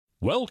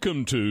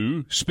Welcome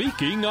to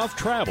Speaking of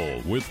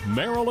Travel with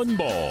Marilyn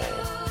Ball.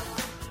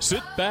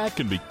 Sit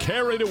back and be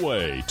carried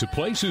away to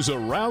places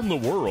around the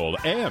world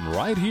and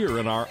right here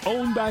in our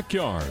own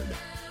backyard.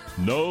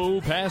 No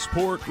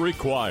passport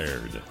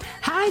required.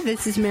 Hi,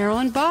 this is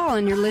Marilyn Ball,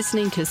 and you're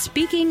listening to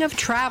Speaking of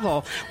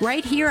Travel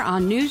right here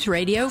on News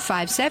Radio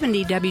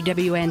 570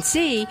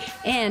 WWNC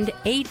and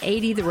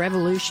 880 The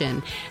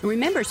Revolution. And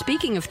remember,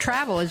 Speaking of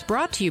Travel is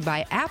brought to you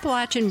by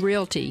Appalachian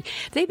Realty.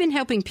 They've been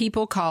helping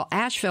people call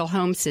Asheville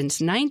home since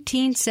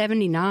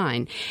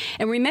 1979.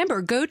 And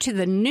remember, go to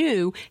the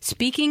new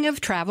Speaking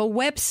of Travel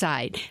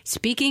website,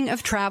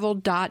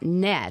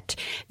 speakingoftravel.net.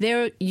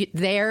 There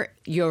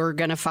you're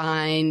going to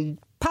find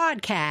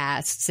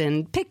podcasts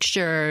and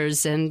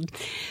pictures and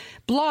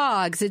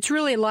blogs. It's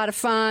really a lot of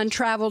fun.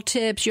 Travel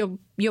tips.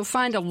 You'll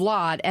find a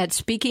lot at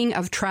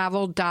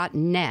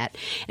speakingoftravel.net.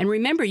 And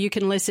remember, you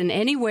can listen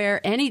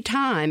anywhere,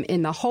 anytime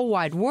in the whole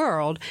wide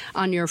world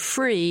on your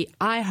free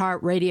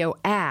iHeartRadio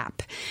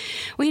app.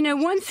 Well, you know,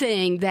 one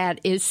thing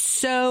that is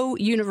so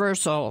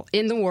universal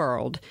in the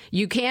world,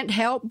 you can't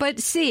help but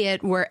see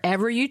it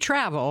wherever you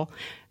travel,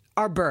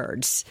 are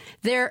birds.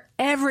 They're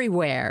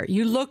everywhere.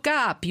 You look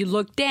up, you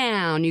look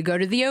down, you go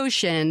to the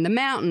ocean, the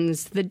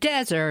mountains, the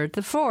desert,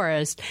 the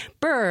forest.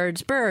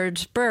 Birds,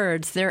 birds,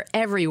 birds. They're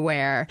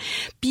everywhere.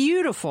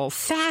 Beautiful,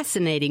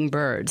 fascinating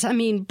birds. I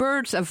mean,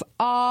 birds of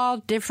all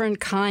different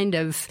kind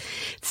of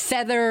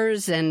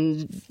feathers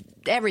and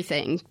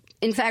everything.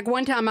 In fact,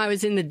 one time I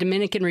was in the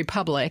Dominican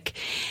Republic.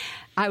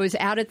 I was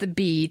out at the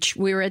beach.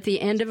 We were at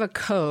the end of a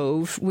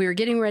cove. We were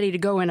getting ready to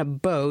go in a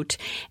boat,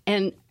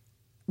 and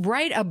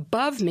right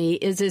above me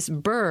is this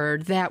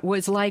bird that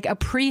was like a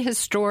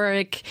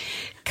prehistoric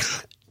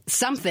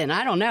something.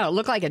 I don't know. It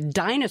looked like a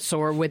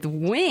dinosaur with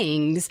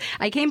wings.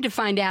 I came to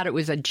find out it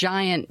was a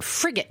giant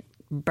frigate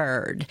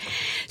bird.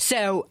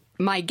 So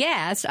my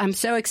guest, I'm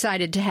so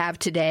excited to have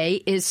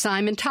today, is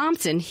Simon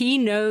Thompson. He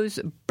knows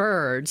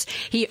birds.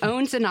 He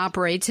owns and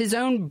operates his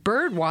own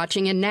bird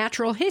watching and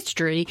natural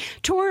history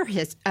tour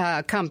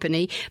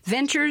company,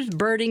 Ventures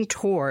Birding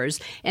Tours,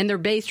 and they're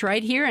based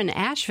right here in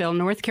Asheville,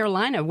 North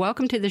Carolina.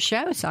 Welcome to the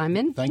show,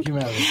 Simon. Thank you,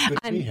 Marilyn.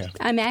 Good to be here.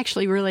 I'm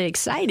actually really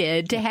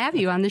excited to have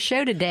you on the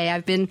show today.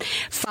 I've been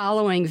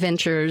following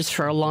Ventures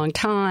for a long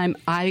time.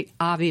 I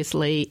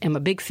obviously am a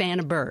big fan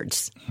of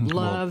birds.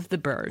 Love the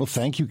birds. Well,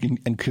 thank you,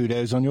 and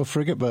kudos on your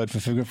frigate bird for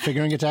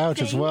figuring it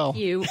out as well.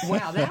 Thank you.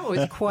 Wow, that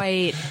was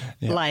quite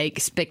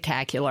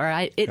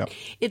spectacular.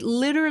 It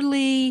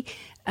literally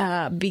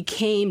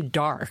became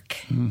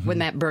dark when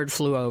that bird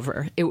flew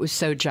over. It was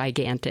so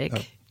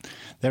gigantic.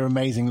 They're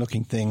amazing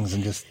looking things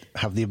and just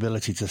have the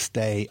ability to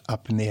stay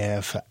up in the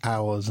air for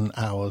hours and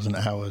hours and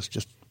hours,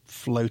 just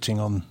floating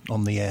on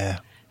the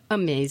air.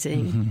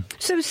 Amazing. Mm-hmm.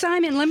 So,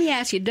 Simon, let me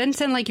ask you, it doesn't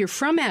sound like you're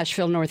from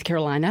Asheville, North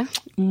Carolina.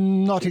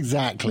 Not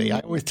exactly. I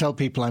always tell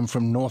people I'm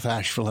from North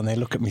Asheville, and they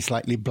look at me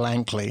slightly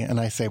blankly, and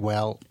I say,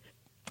 well,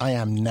 I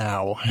am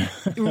now.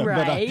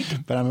 Right.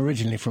 but I'm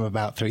originally from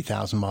about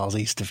 3,000 miles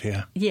east of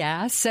here.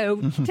 Yeah. So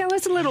tell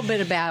us a little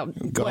bit about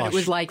what it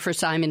was like for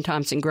Simon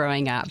Thompson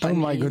growing up. Oh,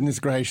 my goodness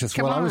gracious.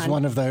 Well, I was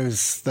one of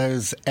those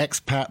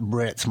expat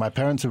Brits. My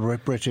parents are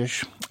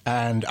British,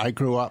 and I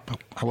grew up,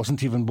 I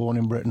wasn't even born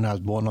in Britain. I was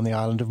born on the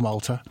island of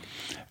Malta.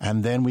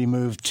 And then we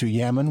moved to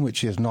Yemen,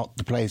 which is not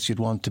the place you'd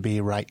want to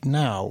be right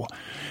now.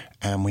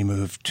 And we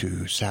moved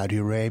to Saudi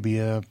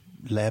Arabia,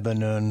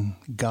 Lebanon,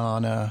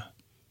 Ghana,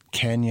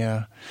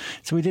 Kenya.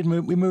 So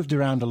we moved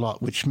around a lot,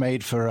 which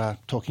made for,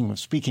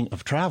 speaking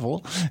of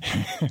travel,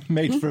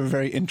 made for a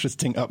very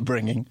interesting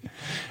upbringing.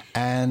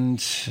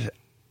 And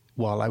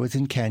while I was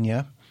in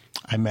Kenya,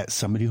 I met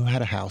somebody who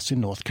had a house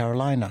in North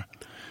Carolina.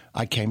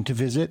 I came to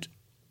visit,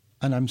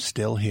 and I'm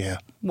still here.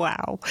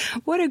 Wow.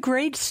 What a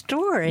great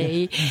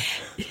story.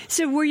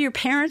 So were your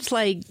parents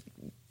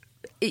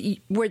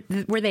were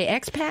they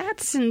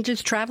expats and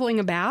just traveling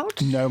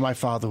about? No, my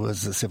father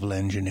was a civil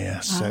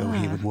engineer, so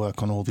he would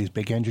work on all these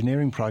big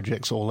engineering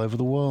projects all over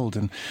the world.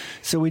 And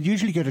so we'd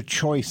usually get a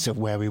choice of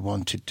where we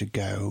wanted to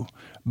go,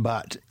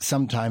 but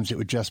sometimes it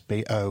would just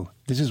be,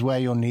 this is where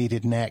you're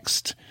needed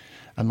next.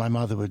 And my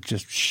mother would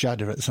just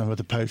shudder at some of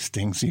the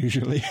postings,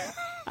 usually.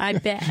 I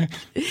bet.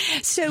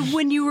 So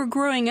when you were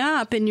growing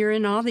up and you're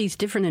in all these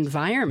different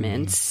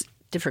environments,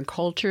 different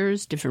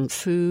cultures, different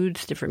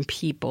foods, different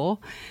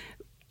people,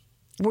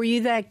 were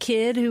you that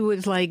kid who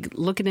was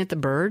looking at the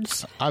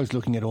birds? I was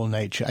looking at all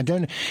nature.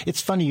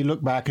 It's funny, you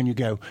look back and you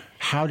go,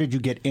 how did you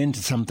get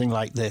into something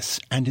like this?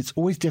 And it's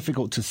always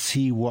difficult to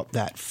see what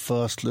that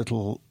first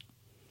little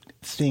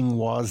thing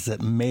was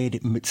that made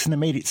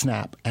it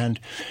snap. And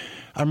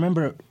I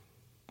remember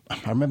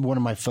one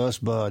of my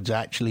first birds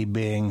actually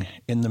being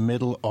in the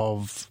middle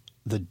of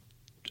the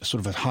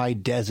sort of a high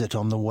desert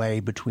on the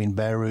way between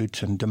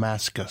Beirut and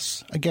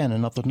Damascus.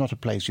 Again, not a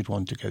place you'd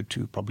want to go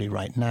to probably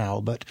right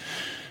now, but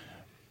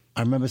I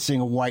remember seeing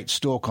a white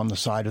stork on the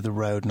side of the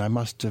road, and I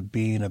must have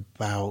been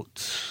about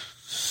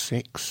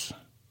 6,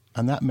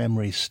 and that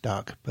memory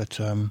stuck. But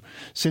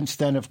since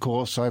then, of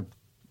course, I've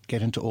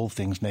get into all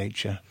things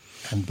nature.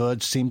 And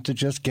birds seem to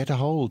just get a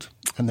hold,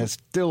 and they've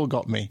still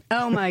got me.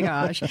 Oh, my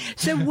gosh.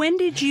 So when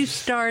did you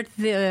start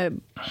the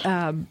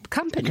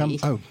company?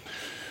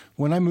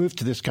 When I moved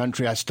to this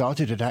country, I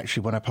started it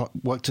actually when I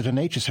worked at a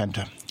nature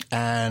center.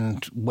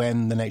 And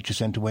when the nature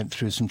center went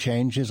through some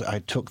changes, I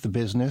took the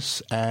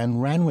business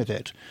and ran with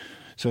it.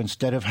 So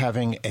instead of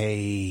having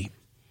a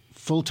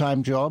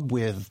full-time job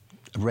with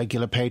a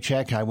regular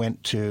paycheck, I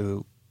went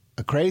to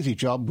a crazy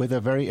job with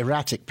a very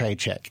erratic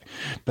paycheck.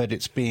 But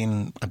I've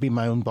been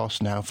my own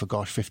boss now for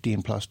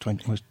 15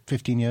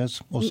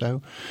 years or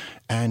so,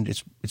 and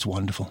it's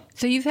wonderful.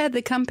 So you've had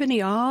the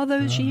company all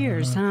those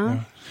years, huh?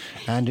 Yeah.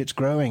 And it's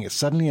growing. It's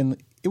suddenly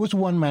it was a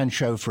one-man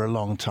show for a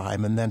long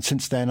time, and then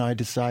since then I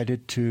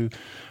decided to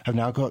have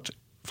now got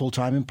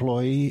full-time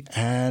employee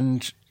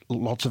and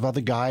lots of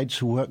other guides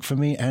who work for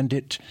me,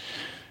 and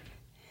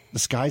the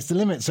sky's the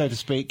limit, so to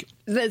speak.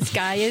 The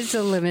sky is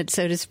the limit,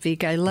 so to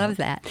speak. I love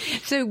that.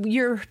 So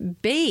you're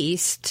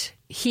based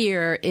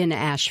here in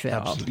Asheville.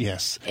 Absolutely,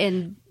 yes.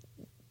 And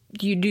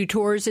you do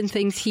tours and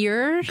things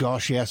here?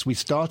 Gosh, yes. We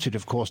started,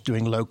 of course,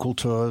 doing local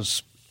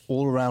tours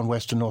all around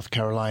Western North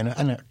Carolina.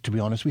 And to be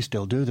honest, we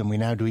still do them. We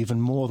now do even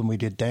more than we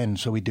did then.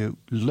 So we do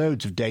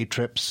loads of day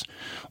trips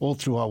all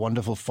through our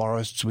wonderful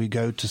forests. We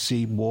go to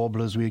see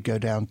warblers. We go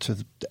down to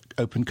the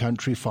open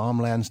country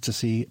farmlands to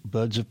see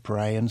birds of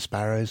prey and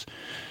sparrows.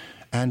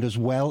 And as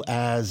well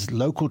as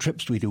local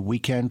trips, we do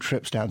weekend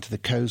trips down to the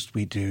coast.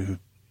 We do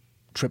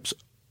trips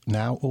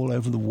now all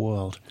over the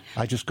world.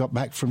 I just got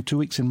back from 2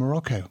 weeks in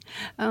Morocco.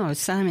 Oh,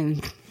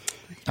 Simon.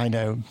 I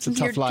know. It's a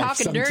tough life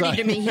sometimes. You're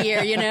talking dirty to me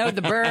here,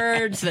 the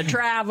birds, the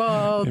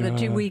travel, the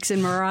 2 weeks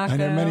in Morocco. I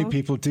know many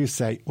people do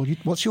say, well,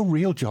 what's your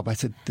real job? I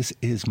said, this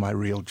is my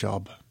real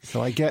job.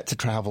 So I get to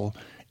travel.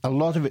 A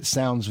lot of it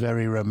sounds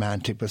very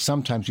romantic, but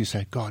sometimes you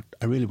say, God,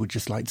 I really would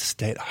just like to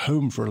stay at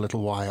home for a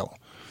little while.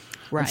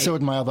 Right. And so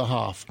would my other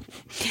half.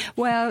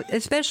 Well,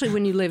 especially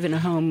when you live in a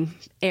home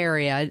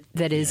area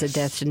that is a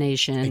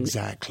destination.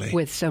 Exactly.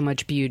 With so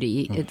much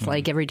beauty. Mm-hmm. It's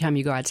like every time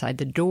you go outside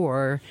the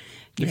door,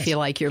 you feel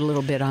like you're a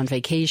little bit on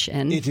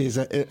vacation. It is.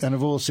 And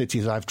of all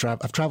cities, I've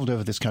traveled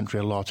over this country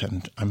a lot,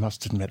 and I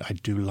must admit, I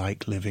do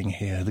like living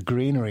here. The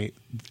greenery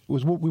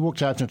we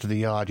walked out into the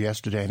yard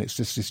yesterday, and it's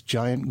just this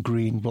giant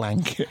green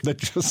blanket that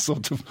just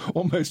sort of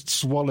almost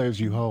swallows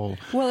you whole.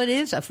 Well, it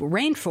is a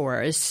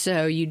rainforest,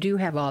 so you do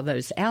have all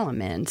those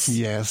elements.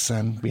 Yes,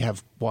 and we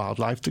have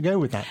wildlife to go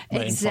with that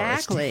rainforest.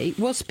 Exactly.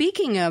 Well,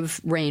 speaking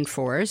of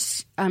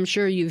rainforests, I'm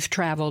sure you've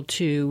traveled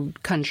to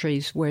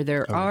countries where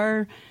there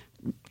are...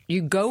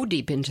 You go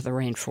deep into the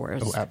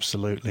rainforest. Oh,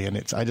 absolutely. And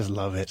I just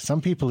love it.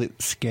 Some people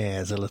it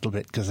scares a little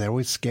bit because they're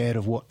always scared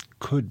of what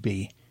could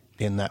be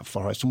in that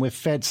forest. And we're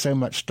fed so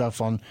much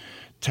stuff on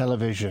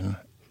television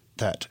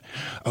that,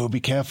 be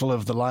careful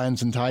of the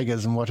lions and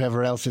tigers and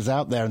whatever else is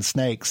out there, and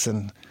snakes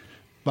and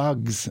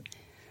bugs.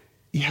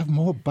 You have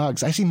more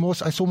bugs. I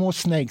saw more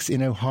snakes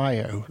in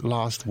Ohio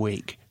last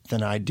week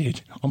than I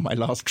did on my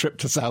last trip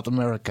to South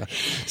America.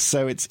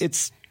 So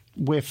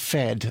we're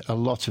fed a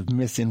lot of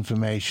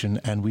misinformation,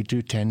 and we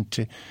do tend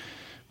to,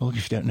 if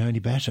you don't know any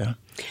better.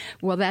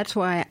 Well, that's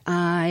why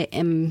I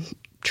am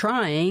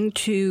trying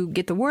to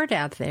get the word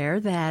out there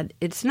that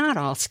it's not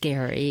all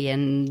scary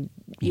and,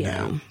 you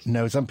know.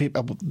 No, some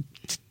people,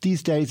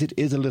 these days it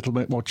is a little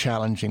bit more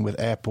challenging with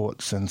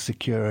airports and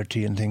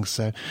security and things,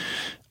 so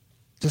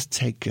just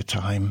take your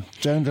time.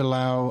 I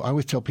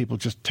always tell people,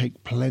 just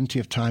take plenty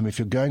of time. If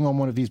you're going on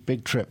one of these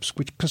big trips,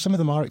 because some of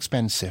them are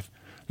expensive.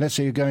 Let's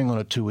say you're going on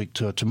a 2-week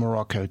tour to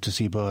Morocco to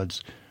see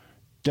birds.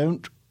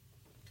 Don't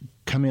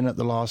come in at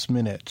the last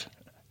minute.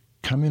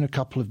 Come in a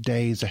couple of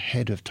days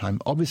ahead of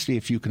time. Obviously,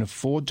 if you can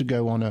afford to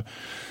go on a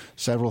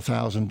several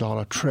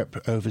 $1,000 trip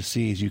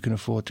overseas, you can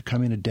afford to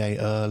come in a day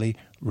early,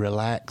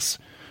 relax,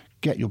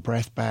 get your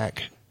breath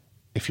back.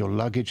 If your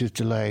luggage is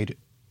delayed,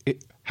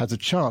 it has a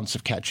chance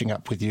of catching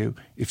up with you.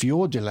 If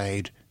you're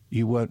delayed,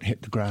 you won't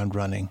hit the ground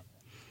running,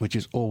 which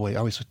is I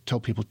always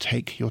tell people,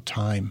 take your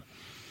time.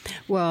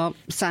 Well,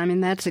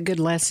 Simon, that's a good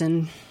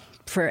lesson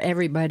for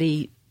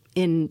everybody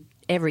in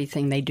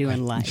everything they do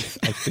in life.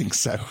 I think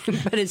so.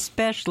 But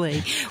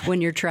especially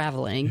when you're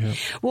traveling. Yeah.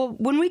 Well,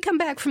 when we come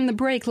back from the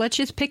break, let's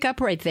just pick up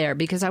right there,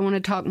 because I want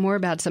to talk more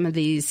about some of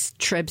these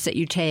trips that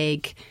you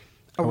take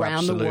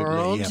around the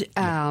world.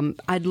 Yeah.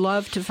 I'd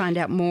love to find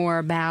out more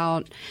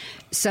about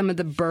some of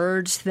the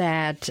birds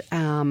that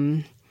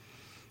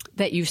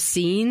you've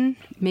seen,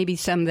 maybe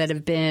some that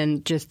have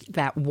been just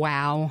that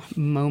wow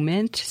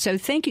moment. So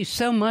thank you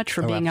so much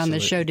for being on the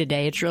show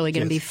today. It's really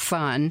going to be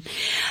fun.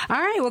 All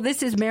right. Well,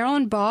 this is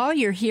Marilyn Ball.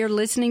 You're here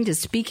listening to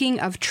Speaking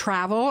of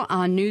Travel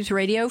on News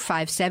Radio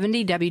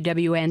 570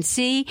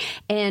 WWNC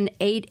and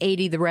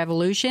 880 The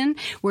Revolution.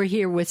 We're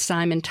here with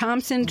Simon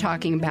Thompson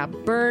talking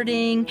about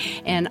birding,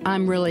 and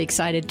I'm really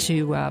excited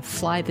to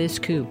fly this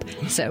coop.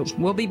 So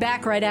we'll be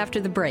back right after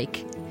the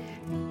break.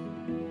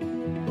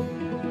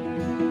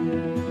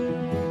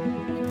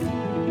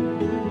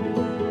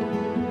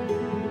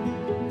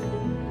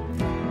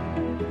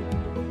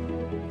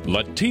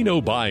 Latino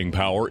buying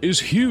power is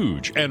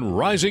huge and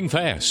rising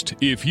fast.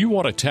 If you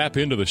want to tap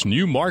into this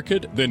new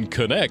market, then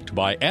connect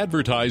by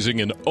advertising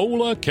in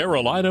Hola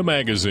Carolina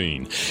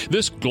magazine.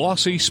 This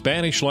glossy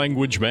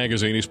Spanish-language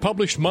magazine is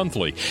published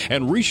monthly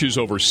and reaches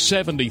over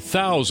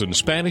 70,000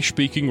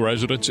 Spanish-speaking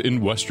residents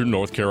in western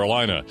North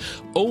Carolina.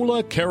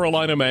 Hola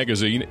Carolina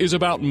magazine is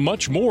about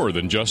much more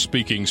than just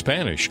speaking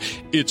Spanish.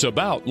 It's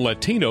about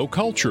Latino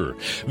culture.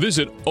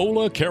 Visit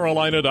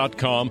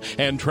holacarolina.com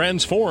and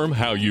transform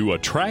how you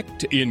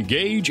attract, engage,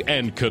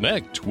 and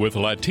connect with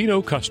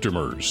Latino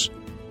customers.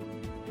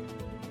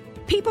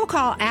 People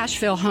call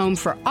Asheville home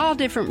for all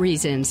different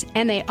reasons,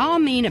 and they all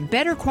mean a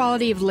better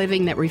quality of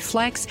living that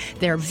reflects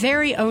their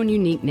very own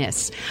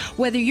uniqueness.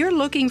 Whether you're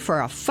looking for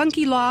a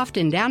funky loft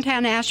in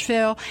downtown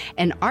Asheville,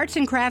 an arts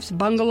and crafts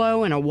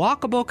bungalow in a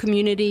walkable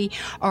community,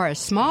 or a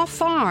small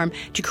farm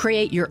to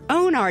create your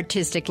own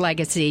artistic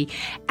legacy,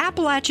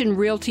 Appalachian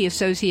Realty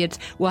Associates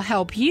will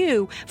help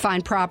you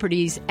find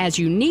properties as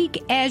unique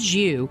as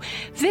you.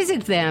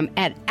 Visit them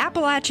at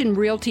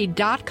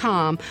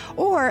AppalachianRealty.com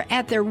or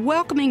at their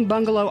welcoming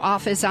bungalow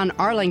office on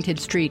Arlington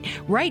Street,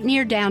 right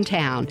near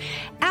downtown.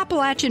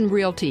 Appalachian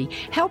Realty,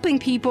 helping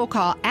people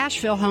call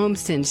Asheville home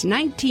since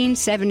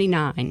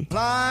 1979.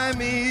 Fly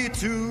me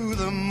to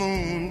the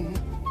moon,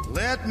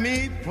 let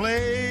me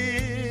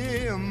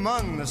play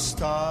among the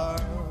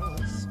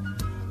stars,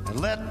 and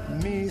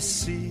let me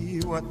see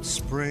what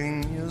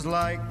spring is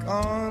like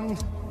on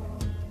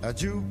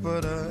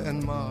Jupiter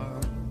and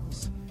Mars.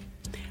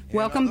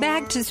 Welcome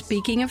back to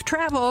Speaking of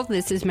Travel.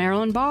 This is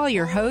Marilyn Ball,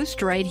 your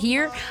host, right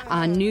here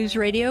on News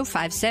Radio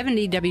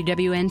 570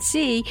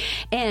 WWNC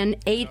and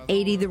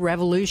 880 The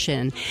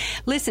Revolution.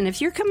 Listen, if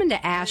you're coming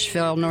to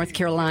Asheville, North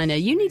Carolina,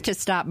 you need to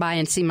stop by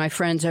and see my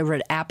friends over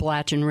at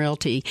Appalachian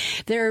Realty.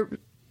 Their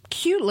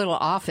cute little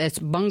office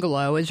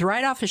bungalow is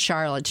right off of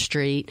Charlotte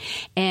Street,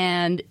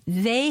 and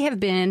they have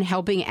been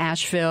helping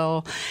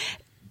Asheville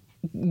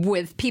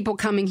with people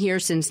coming here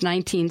since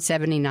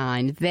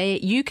 1979.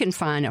 You can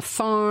find a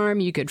farm,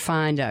 you could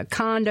find a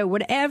condo,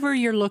 whatever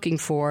you're looking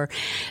for.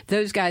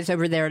 Those guys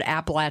over there at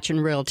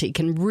Appalachian Realty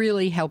can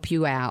really help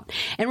you out.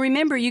 And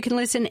remember, you can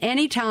listen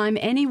anytime,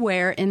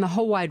 anywhere in the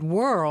whole wide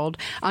world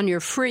on your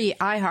free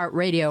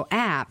iHeartRadio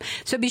app.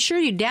 So be sure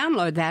you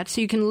download that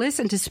so you can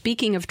listen to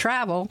Speaking of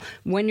Travel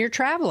when you're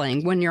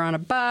traveling, when you're on a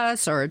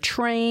bus or a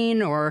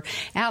train or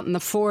out in the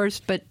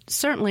forest, but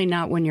certainly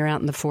not when you're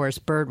out in the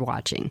forest bird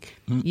watching.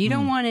 You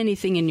don't want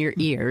anything in your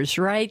ears,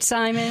 right,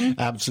 Simon?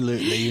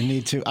 Absolutely. You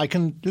need to. I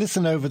can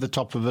listen over the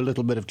top of a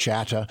little bit of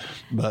chatter,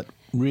 but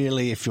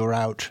really, if you're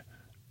out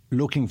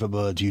looking for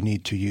birds, you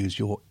need to use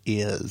your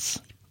ears.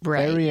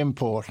 Right. Very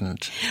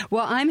important.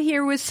 Well, I'm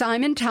here with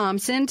Simon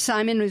Thompson.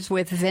 Simon is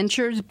with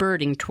Ventures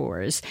Birding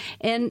Tours.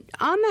 And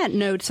on that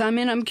note,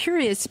 Simon, I'm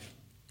curious.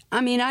 I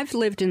mean, I've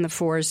lived in the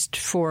forest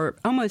for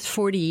almost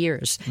 40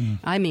 years.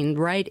 I mean,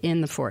 right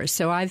in the forest.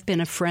 So I've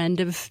been a friend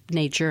of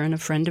nature and a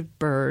friend of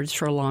birds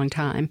for a long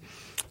time.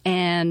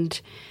 And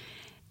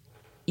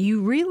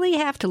you really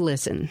have to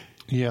listen.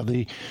 Yeah,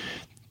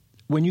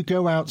 when you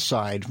go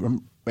outside,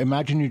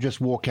 imagine you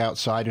just walk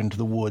outside into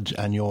the woods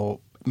and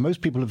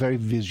most people are very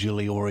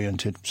visually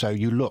oriented. So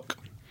you look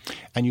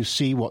and you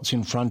see what's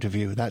in front of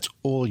you. That's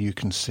all you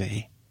can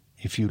see.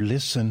 If you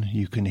listen,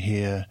 you can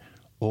hear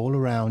all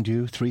around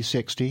you,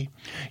 360.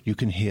 You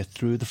can hear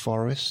through the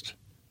forest,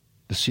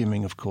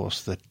 assuming, of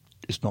course, that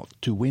it's not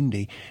too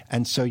windy.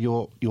 And so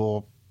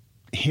your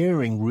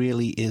hearing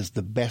really is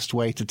the best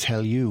way to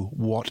tell you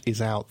what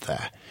is out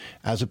there,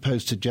 as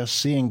opposed to just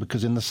seeing,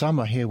 because in the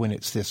summer here, when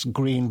it's this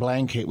green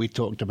blanket we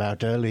talked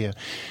about earlier,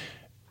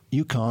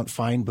 you can't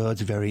find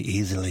birds very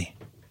easily.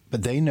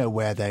 But they know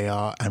where they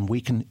are, and we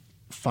can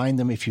find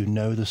them if you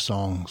know the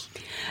songs.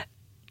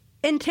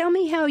 And tell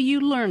me how you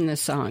learn the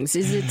songs.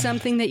 Is it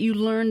something that you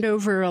learned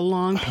over a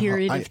long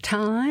period of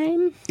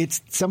time?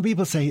 Some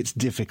people say it's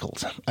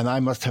difficult, and I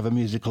must have a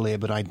musical ear,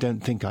 but I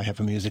don't think I have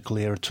a musical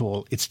ear at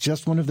all. It's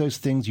just one of those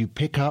things you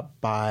pick up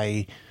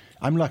by...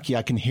 I'm lucky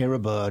I can hear a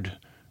bird,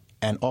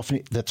 and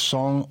often that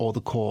song or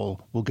the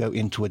call will go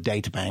into a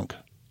data bank.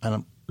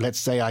 And let's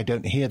say I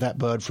don't hear that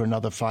bird for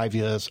another 5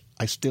 years,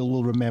 I still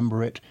will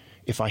remember it.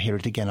 If I hear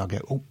it again, I'll go,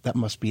 oh, that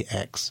must be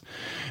X.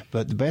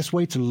 But the best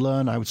way to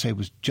learn, I would say,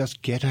 was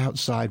just get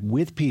outside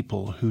with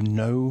people who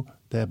know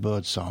their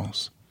bird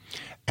songs.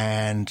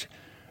 And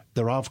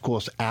there are, of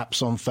course,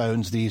 apps on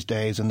phones these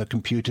days, and the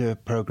computer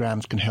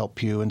programs can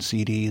help you, and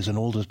CDs, and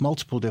all those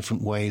multiple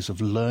different ways of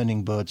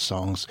learning bird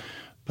songs.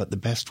 But the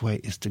best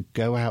way is to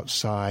go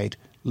outside,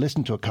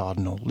 listen to a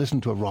cardinal, listen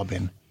to a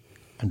robin,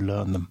 and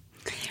learn them.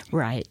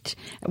 Right.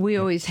 We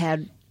always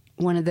had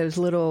one of those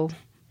little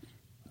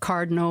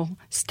cardinal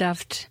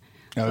stuffed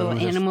little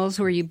animals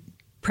where you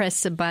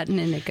press a button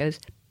and it goes...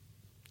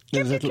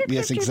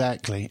 Yes,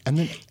 exactly.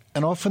 And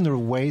often there are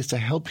ways to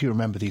help you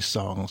remember these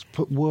songs.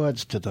 Put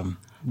words to them.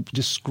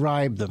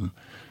 Describe them.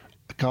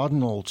 A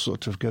cardinal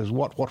sort of goes,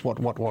 what,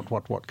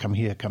 come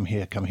here, come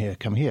here, come here,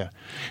 come here.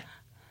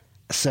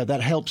 So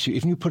that helps you.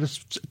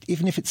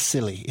 Even if it's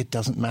silly, it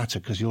doesn't matter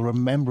because you'll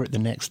remember it the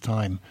next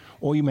time.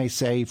 Or you may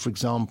say, for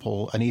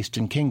example, an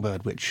eastern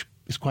kingbird, which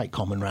is quite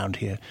common around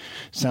here,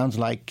 sounds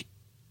like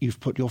you've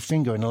put your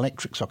finger in an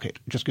electric socket.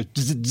 It just goes,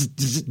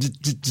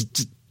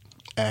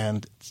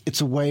 and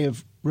it's a way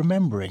of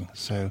remembering.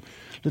 So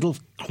little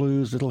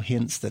clues, little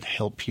hints that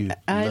help you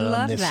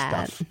learn this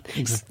stuff.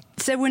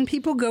 So when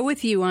people go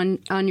with you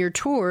on your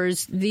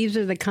tours, these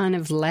are the kind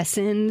of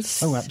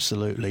lessons? Oh,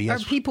 absolutely,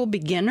 yes. Are people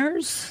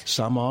beginners?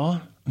 Some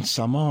are, and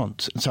some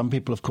aren't. And some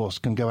people, of course,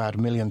 can go out a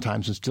million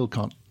times and still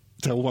can't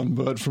tell one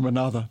bird from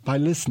another by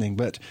listening,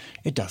 but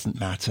it doesn't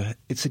matter.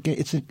 It's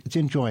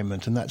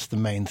enjoyment, and that's the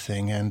main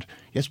thing. And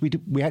yes,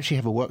 we actually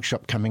have a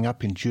workshop coming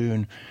up in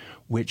June,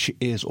 which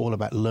is all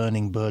about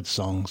learning bird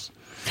songs.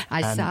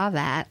 I saw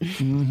that.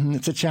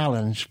 It's a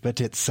challenge, but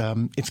it's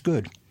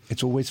good.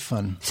 It's always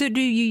fun. So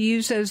do you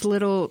use those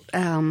little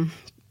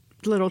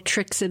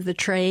tricks of the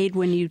trade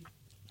when you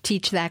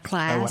teach that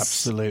class? Oh,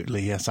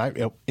 absolutely, yes.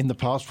 In the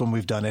past when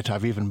we've done it,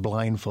 I've even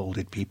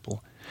blindfolded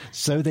people.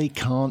 So they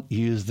can't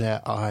use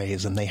their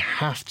eyes and they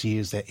have to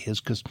use their ears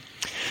because,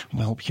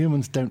 well,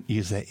 humans don't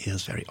use their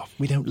ears very often.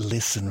 We don't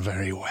listen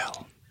very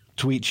well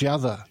to each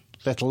other,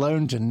 let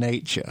alone to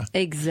nature.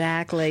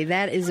 Exactly.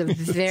 That is a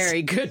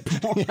very good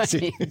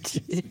point.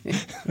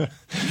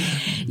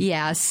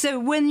 Yeah. So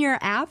when you're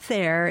out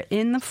there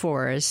in the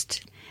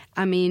forest,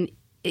 I mean,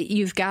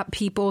 you've got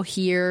people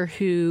here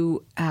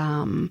who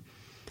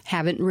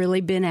haven't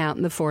really been out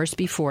in the forest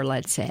before,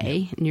 let's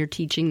say, and you're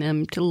teaching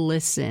them to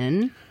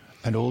listen.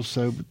 And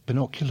also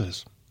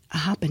binoculars.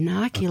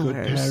 Binoculars. A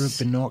good pair of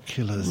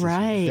binoculars.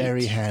 Right. Is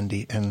very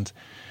handy. And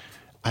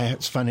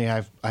it's funny,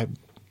 I've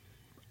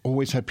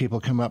always had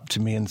people come up to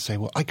me and say,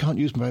 well, I can't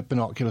use my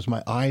binoculars.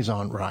 My eyes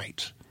aren't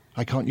right.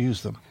 I can't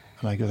use them.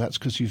 And I go, that's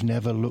because you've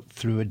never looked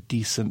through a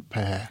decent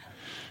pair.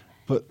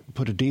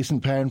 Put a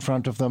decent pair in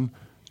front of them,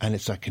 and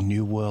it's like a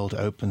new world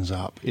opens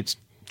up. It's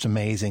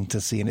amazing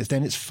to see. And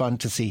then it's fun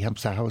to see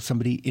how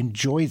somebody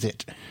enjoys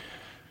it.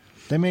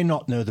 They may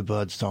not know the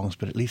bird songs,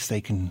 but at least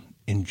they can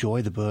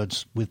enjoy the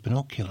birds with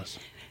binoculars.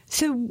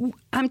 So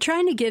I'm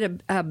trying to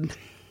get a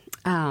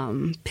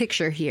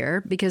picture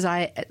here because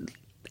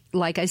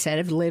like I said,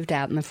 I've lived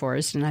out in the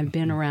forest and I've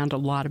been around a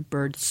lot of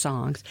bird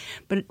songs.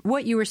 But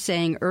what you were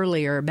saying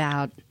earlier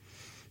about,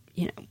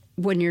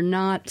 when you're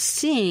not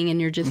seeing and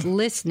you're just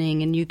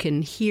listening and you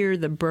can hear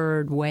the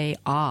bird way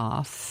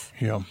off.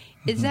 Yeah.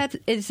 Is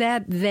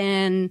that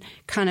then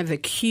kind of a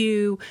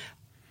cue?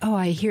 Oh,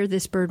 I hear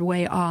this bird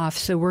way off,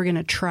 so we're going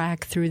to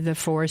track through the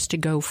forest to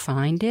go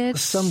find it?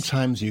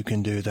 Sometimes you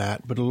can do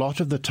that, but a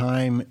lot of the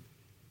time,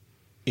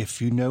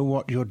 if you know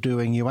what you're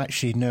doing, you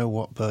actually know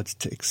what birds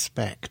to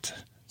expect.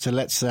 So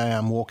let's say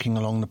I'm walking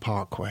along the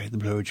parkway, the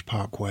Blue Ridge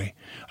Parkway,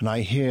 and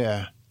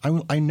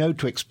I know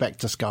to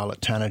expect a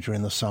scarlet tanager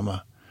in the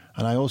summer,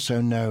 and I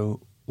also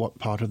know what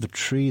part of the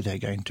tree they're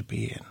going to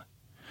be in.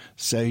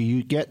 So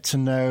you get to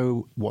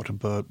know what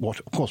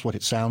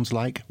it sounds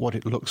like, what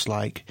it looks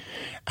like,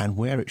 and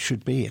where it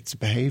should be, its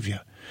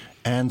behavior.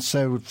 And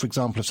so, for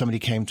example, if somebody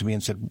came to me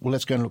and said, well,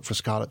 let's go and look for a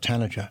scarlet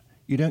tanager,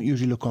 you don't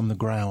usually look on the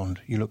ground.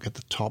 You look at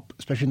the top,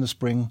 especially in the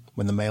spring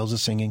when the males are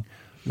singing,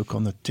 look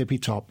on the tippy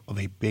top of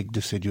a big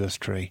deciduous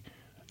tree,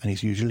 and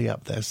he's usually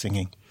up there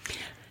singing.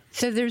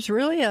 So there's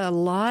really a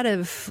lot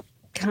of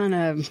kind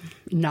of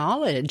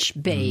knowledge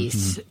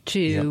base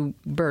to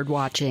bird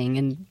watching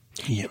and...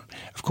 Yeah.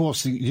 Of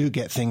course, you do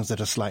get things that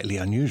are slightly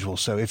unusual.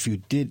 So I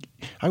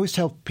always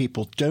tell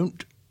people,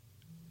 don't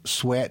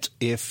sweat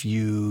if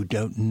you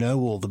don't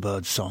know all the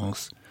bird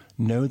songs.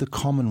 Know the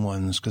common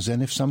ones, because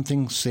then if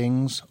something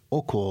sings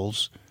or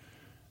calls,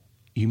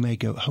 you may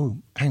go, oh,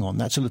 hang on,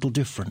 that's a little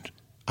different.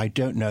 I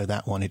don't know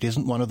that one. It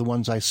isn't one of the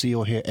ones I see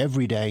or hear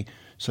every day.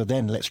 So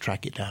then let's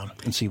track it down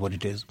and see what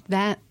it is.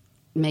 That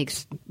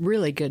makes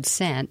really good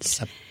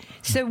sense.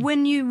 So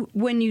when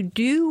you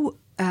do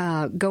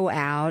go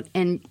out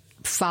and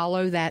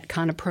follow that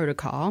kind of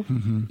protocol,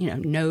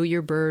 know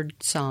your bird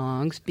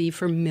songs, be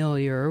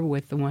familiar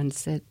with the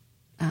ones that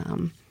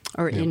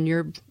are in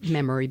your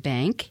memory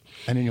bank.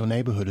 And in your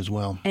neighborhood as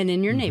well. And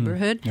in your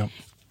neighborhood. Yep.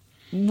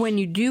 When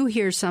you do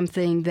hear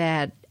something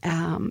that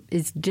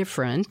is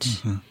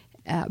different,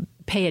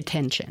 pay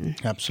attention.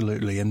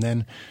 Absolutely. And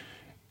then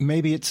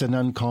maybe it's an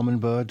uncommon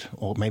bird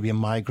or maybe a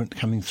migrant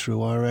coming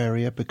through our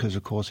area because,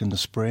 of course, in the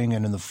spring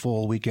and in the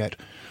fall we get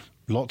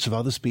lots of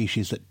other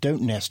species that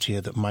don't nest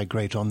here that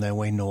migrate on their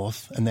way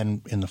north and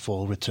then in the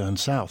fall return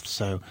south.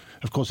 So,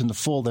 of course, in the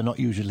fall they're not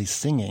usually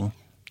singing,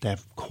 they're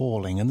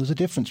calling. And there's a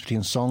difference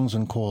between songs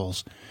and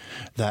calls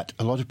that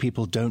a lot of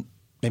people don't,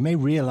 they may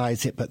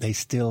realize it, but they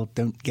still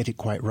don't get it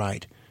quite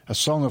right. A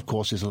song, of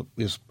course, is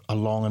a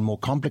long and more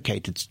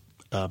complicated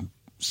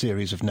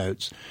series of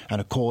notes, and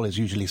a call is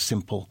usually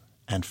simple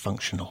and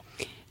functional.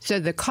 So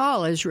the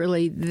call is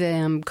really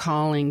them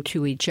calling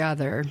to each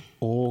other.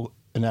 Or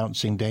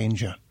announcing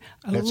danger.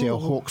 Let's say a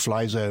hawk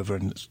flies over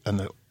and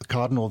the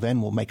cardinal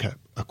then will make a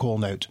call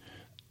note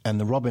and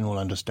the robin will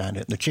understand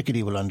it and the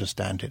chickadee will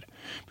understand it.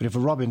 But if a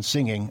robin's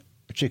singing,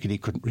 a chickadee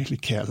couldn't really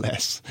care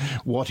less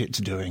what it's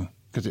doing.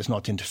 because it's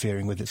not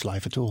interfering with its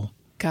life at all.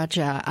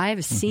 Gotcha. I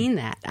have seen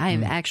that. I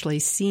have actually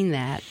seen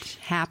that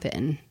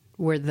happen,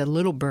 where the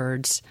little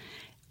birds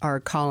are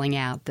calling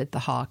out that the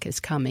hawk is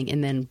coming,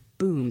 and then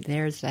boom,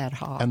 there's that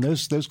hawk. And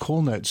those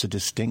call notes are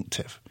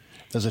distinctive.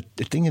 There's a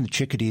thing in the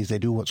chickadees, they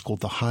do what's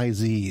called the high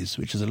Z's,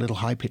 which is a little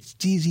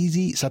high-pitched Z, Z,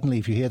 Z. Suddenly,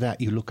 if you hear that,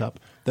 you look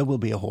up, there will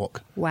be a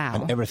hawk. Wow.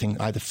 And everything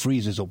either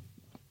freezes or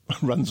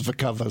runs for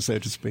cover, so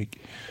to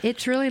speak.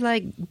 It's really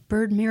like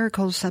bird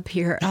miracles up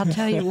here, I'll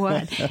tell you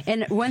what.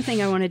 And one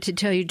thing I wanted to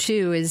tell you,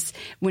 too, is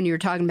when you were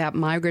talking about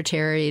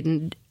migratory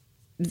and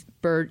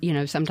bird,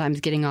 sometimes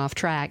getting off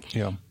track.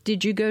 Yeah.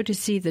 Did you go to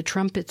see the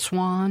trumpet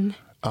swan?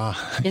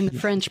 In the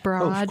French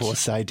Broad? Oh, of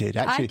course I did.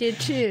 Actually, I did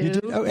too. You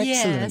did? Oh, excellent.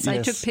 Yes,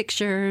 I took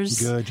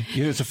pictures. Good.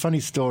 It's a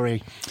funny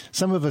story.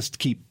 Some of us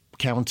keep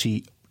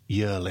county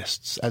year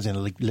lists, as in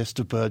a list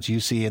of birds you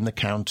see in the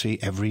county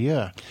every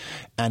year.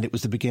 And it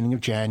was the beginning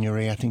of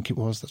January, I think it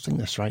was. I think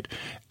that's right.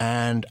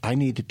 And I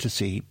needed to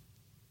see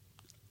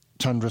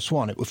tundra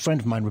swan. A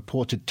friend of mine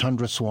reported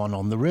tundra swan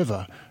on the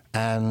river.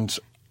 And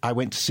I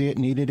went to see it,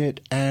 needed it,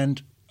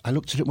 and I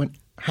looked at it and went,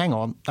 hang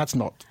on, that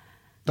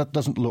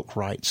doesn't look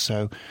right.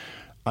 So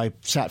I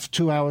sat for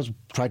 2 hours,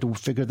 tried to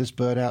figure this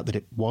bird out, that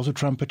it was a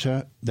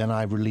trumpeter. Then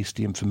I released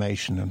the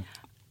information.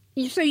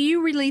 So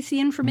you released the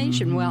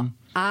information. Well,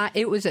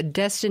 it was a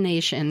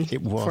destination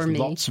for me.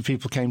 Lots of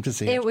people came to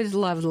see it. It was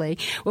lovely.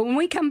 Well, when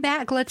we come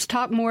back, let's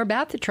talk more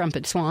about the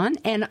trumpet swan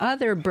and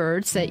other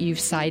birds that you've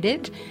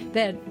cited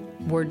that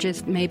were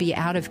just maybe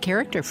out of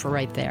character for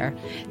right there.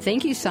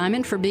 Thank you,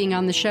 Simon, for being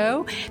on the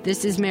show.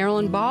 This is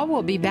Marilyn Ball.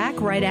 We'll be back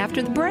right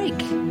after the break.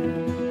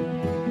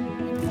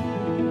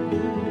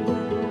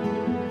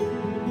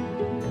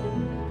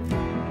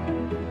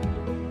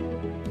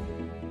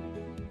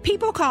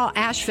 People call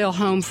Asheville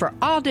home for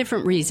all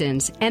different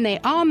reasons, and they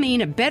all mean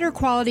a better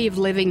quality of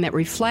living that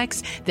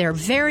reflects their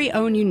very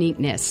own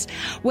uniqueness.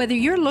 Whether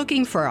you're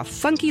looking for a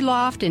funky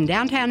loft in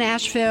downtown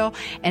Asheville,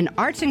 an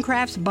arts and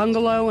crafts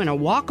bungalow in a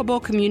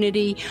walkable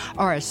community,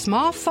 or a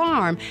small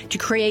farm to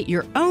create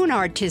your own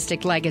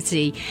artistic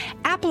legacy,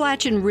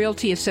 Appalachian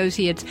Realty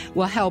Associates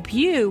will help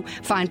you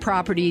find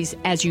properties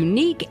as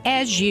unique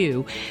as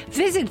you.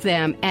 Visit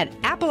them at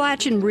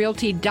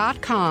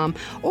AppalachianRealty.com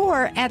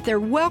or at their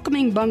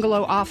welcoming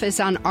bungalow office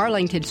on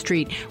Arlington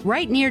Street,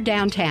 right near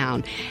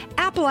downtown.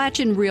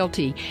 Appalachian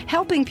Realty,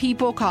 helping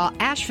people call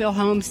Asheville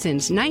home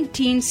since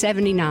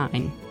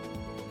 1979.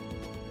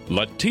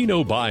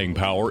 Latino buying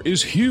power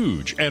is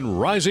huge and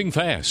rising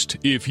fast.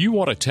 If you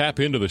want to tap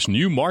into this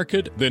new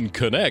market, then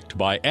connect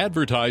by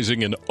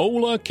advertising in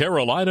Hola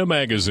Carolina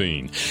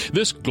magazine.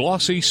 This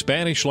glossy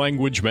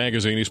Spanish-language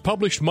magazine is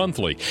published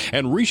monthly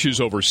and reaches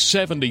over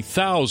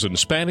 70,000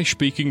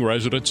 Spanish-speaking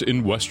residents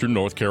in western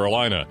North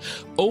Carolina.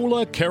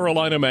 Hola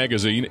Carolina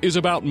magazine is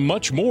about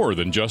much more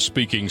than just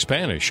speaking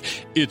Spanish.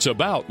 It's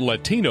about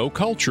Latino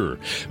culture.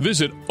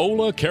 Visit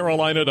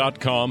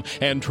holacarolina.com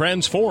and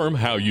transform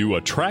how you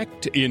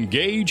attract,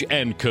 engage,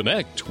 and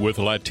connect with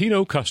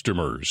Latino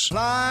customers.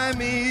 Fly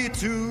me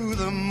to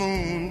the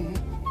moon,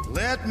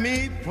 let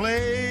me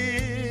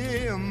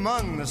play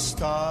among the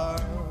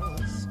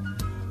stars,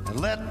 and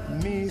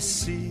let me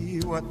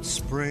see what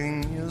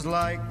spring is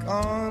like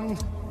on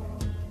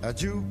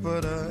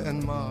Jupiter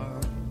and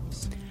Mars.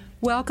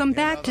 Welcome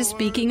back to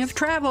Speaking of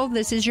Travel.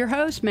 This is your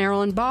host,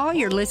 Marilyn Ball.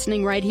 You're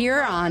listening right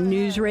here on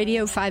News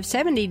Radio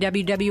 570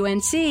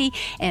 WWNC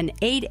and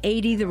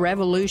 880 The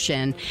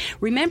Revolution.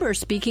 Remember,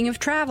 Speaking of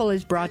Travel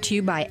is brought to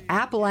you by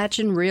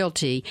Appalachian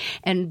Realty.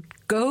 And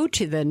go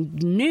to the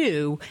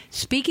new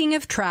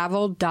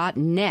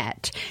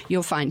speakingoftravel.net.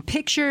 You'll find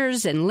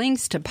pictures and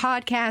links to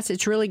podcasts.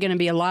 It's really going to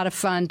be a lot of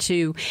fun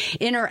to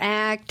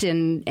interact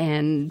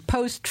and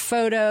post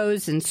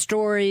photos and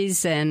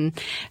stories, and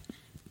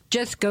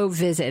just go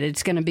visit.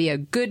 It's going to be a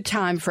good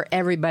time for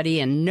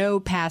everybody and no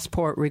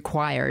passport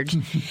required.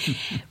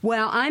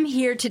 Well, I'm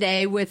here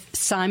today with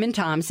Simon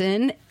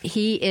Thompson.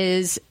 He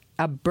is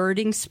a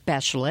birding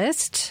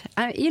specialist.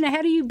 How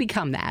do you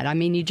become that? I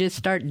mean, you just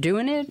start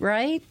doing it,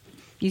 right?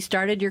 You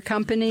started your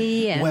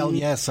company. And well,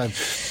 yes.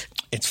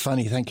 It's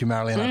funny. Thank you,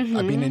 Marilyn.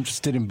 I've been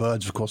interested in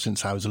birds, of course,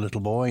 since I was a little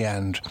boy.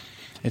 And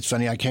it's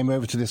funny. I came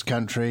over to this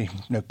country,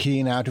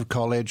 keen out of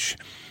college,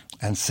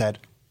 and said,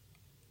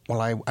 well,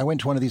 I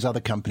went to one of these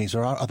other companies.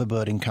 There are other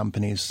birding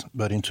companies,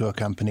 birding tour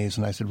companies.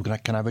 And I said, well,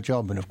 can I have a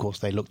job? And, of course,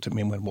 they looked at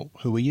me and went, well,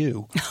 who are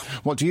you?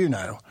 What do you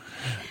know?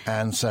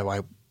 And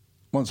so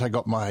once I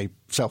got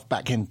myself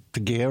back into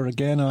gear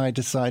again, I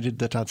decided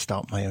that I'd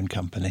start my own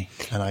company.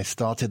 And I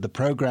started the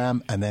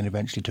program and then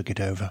eventually took it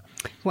over.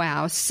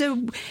 Wow.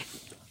 So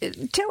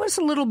tell us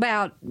a little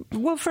about,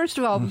 well, first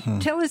of all,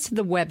 tell us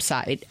the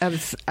website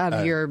of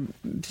your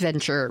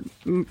venture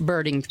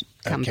birding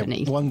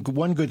company. Okay.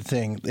 One good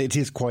thing, it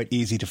is quite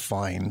easy to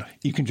find.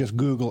 You can just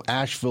Google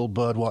Asheville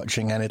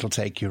birdwatching and it'll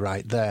take you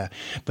right there.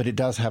 But it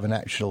does have an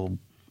actual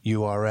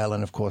URL,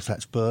 and of course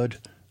that's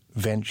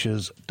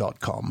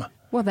birdventures.com.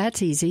 Well,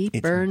 that's easy.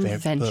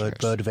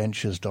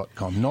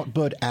 Birdventures.com. Not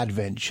Bird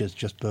Adventures,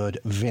 just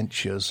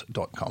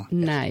birdventures.com.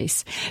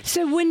 Nice.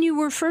 So when you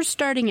were first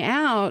starting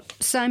out,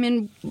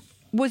 Simon,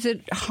 Was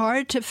it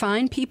hard to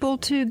find people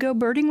to go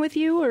birding with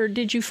you, or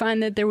did you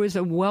find that there was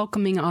a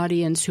welcoming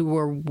audience who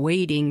were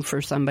waiting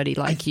for somebody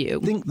like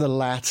you? I think the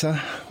latter.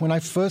 When I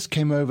first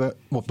came over,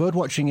 well, bird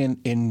watching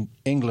in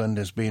England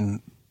has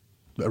been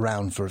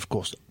around for, of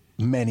course,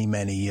 many,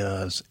 many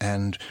years.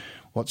 And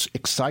what's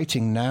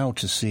exciting now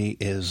to see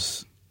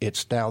is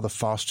it's now the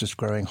fastest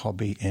growing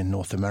hobby in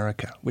North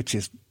America, which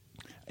is,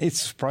 it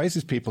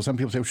surprises people. Some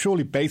people say, well,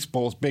 surely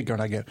baseball's bigger.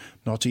 And I go,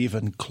 not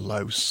even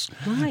close.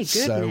 My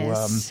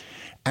goodness. So,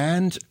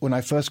 and when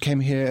I first came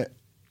here,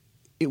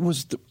 it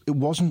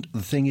wasn't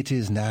the thing it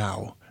is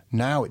now.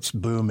 Now it's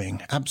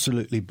booming,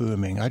 absolutely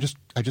booming. I just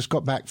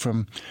got back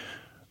from,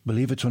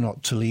 believe it or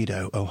not,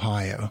 Toledo,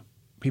 Ohio.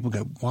 People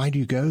go, why do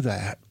you go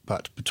there?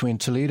 But between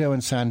Toledo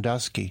and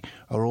Sandusky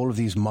are all of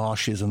these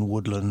marshes and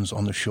woodlands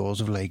on the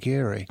shores of Lake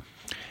Erie.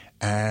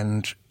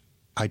 And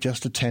I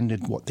just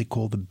attended what they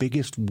call the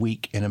biggest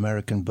week in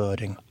American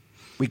birding.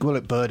 We call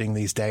it birding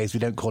these days. We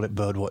don't call it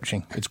bird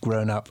watching. It's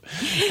grown up.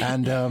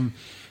 And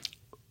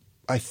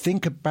I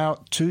think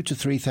about 2,000 to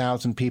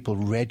 3,000 people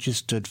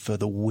registered for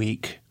the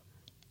week.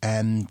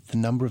 And the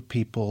number of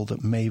people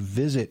that may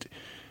visit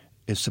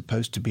is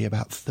supposed to be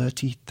about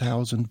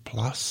 30,000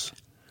 plus,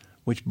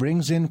 which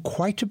brings in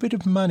quite a bit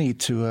of money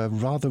to a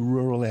rather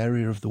rural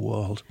area of the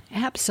world.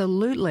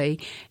 Absolutely.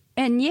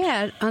 And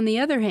yet, on the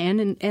other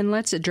hand, and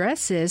let's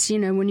address this,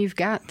 when you've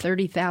got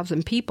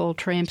 30,000 people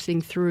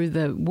tramping through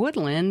the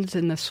woodlands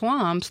and the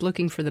swamps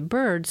looking for the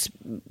birds,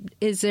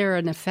 is there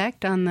an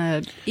effect on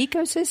the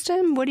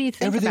ecosystem? What do you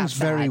think about that? Everything's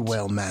very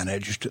well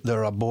managed.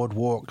 There are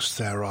boardwalks,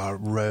 there are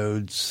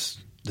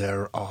roads,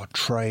 there are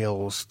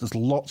trails. There's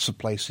lots of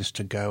places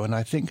to go. And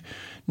I think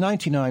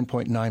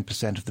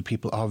 99.9% of the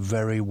people are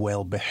very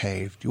well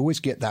behaved. You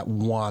always get that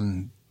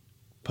one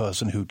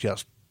person who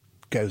just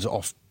goes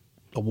off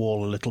the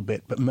wall a little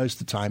bit, but most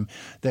of the time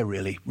they're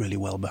really, really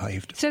well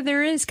behaved. So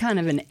there is kind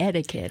of an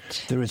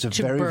etiquette. There is a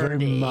very,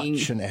 birding. very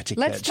much an etiquette.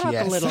 Let's talk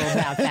a little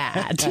about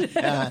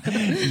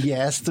that.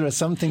 Yes, there are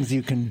some things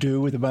you can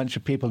do with a bunch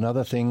of people and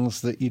other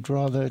things that you'd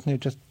rather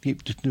just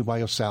do by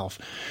yourself.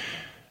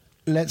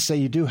 Let's say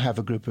you do have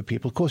a group of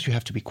people. Of course, you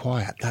have to be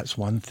quiet. That's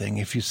one thing.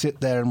 If you sit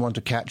there and want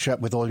to catch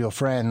up with all your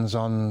friends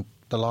on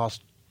the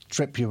last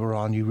trip you were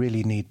on, you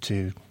really need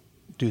to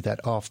do that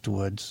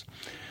afterwards.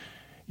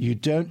 You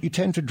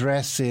tend to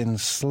dress in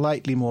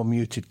slightly more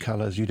muted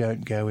colors. You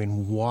don't go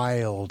in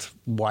wild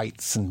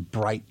whites and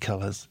bright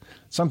colors.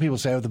 Some people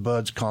say, the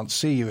birds can't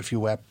see you if you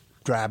wear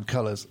drab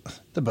colors.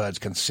 The birds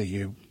can see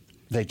you.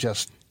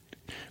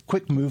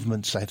 Quick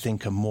movements, I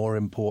think, are more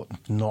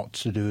important not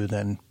to do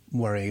than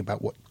worrying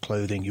about what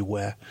clothing you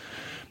wear.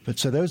 But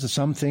so those are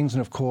some things.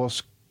 And of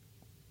course,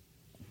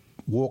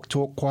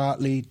 talk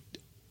quietly.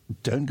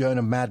 Don't go in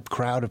a mad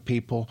crowd of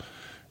people.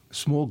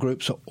 Small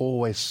groups are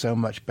always so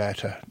much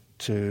better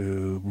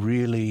to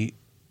really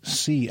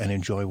see and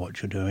enjoy what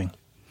you're doing.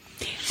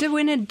 So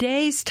in a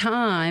day's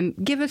time,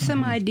 give us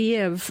some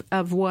idea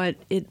of what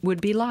it would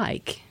be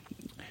like.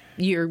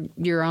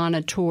 You're on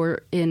a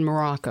tour in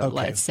Morocco, okay.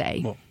 Let's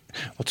say. Well,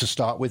 to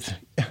start with,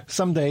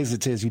 some days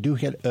it is you do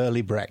get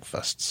early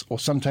breakfasts, or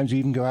sometimes you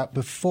even go out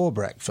before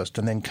breakfast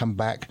and then come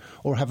back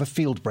or have a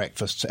field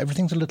breakfast. So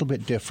everything's a little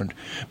bit different.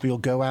 But you'll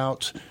go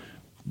out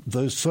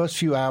those first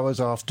few hours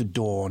after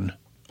dawn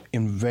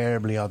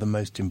invariably are the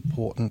most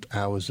important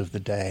hours of the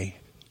day.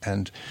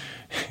 And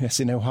yes,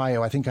 in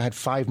Ohio, I think I had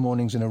 5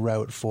 mornings in a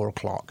row at 4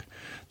 o'clock.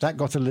 That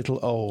got a little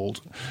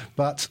old,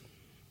 but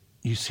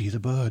you see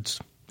the birds.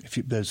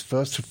 Those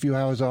first few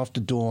hours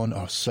after dawn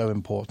are so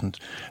important.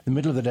 The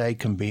middle of the day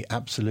can be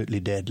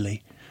absolutely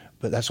deadly,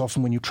 but that's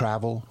often when you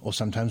travel or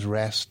sometimes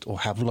rest or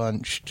have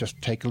lunch.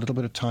 Just take a little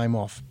bit of time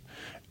off,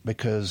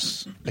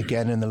 because,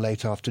 again, in the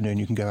late afternoon,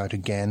 you can go out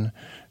again,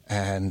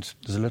 and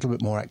there's a little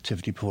bit more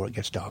activity before it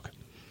gets dark.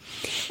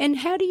 And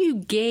how do you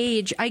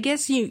gauge? I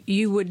guess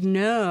you would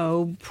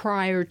know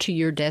prior to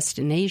your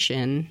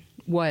destination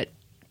what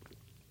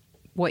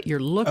you're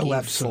looking for. Oh,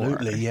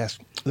 absolutely, yes.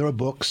 There are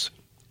books.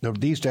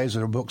 These days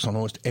there are books on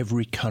almost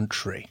every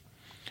country,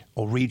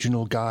 or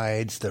regional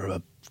guides. There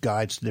are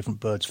guides to different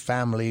birds'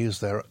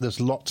 families. There's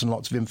lots and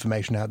lots of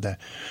information out there.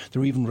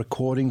 There are even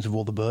recordings of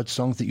all the bird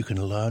songs that you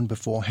can learn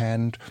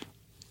beforehand.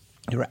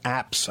 There are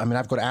apps. I mean,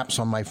 I've got apps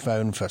on my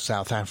phone for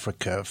South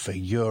Africa, for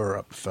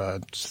Europe, for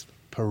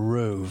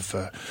Peru,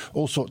 for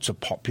all sorts of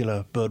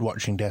popular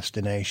bird-watching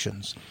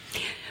destinations.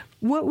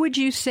 What would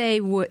you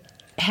say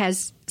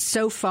has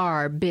so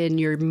far been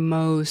your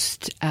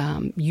most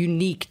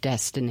unique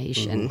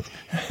destination?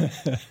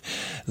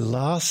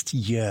 Last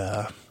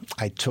year,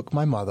 I took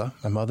my mother.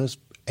 My mother's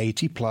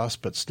 80 plus,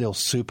 but still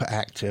super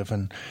active,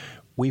 and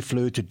we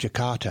flew to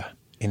Jakarta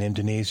in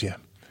Indonesia,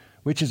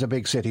 which is a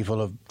big city full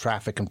of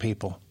traffic and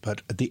people.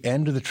 But at the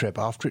end of the trip,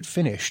 after it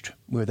finished,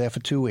 we were there for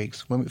 2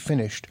 weeks. When it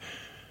finished,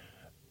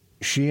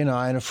 she and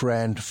I and a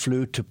friend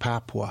flew to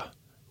Papua,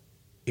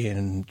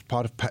 in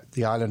part of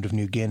the island of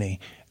New Guinea,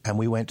 and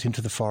we went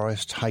into the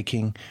forest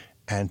hiking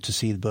and to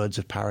see the birds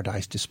of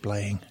paradise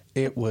displaying.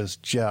 It was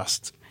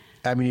just,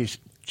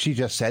 she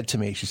just said to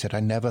me, she said, I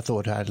never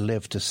thought I'd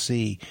live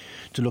to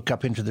look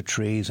up into the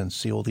trees and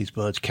see all these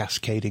birds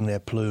cascading their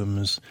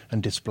plumes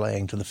and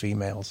displaying to the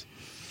females.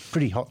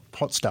 Pretty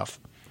hot stuff.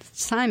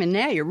 Simon,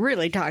 now you're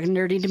really talking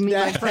dirty to me,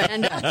 my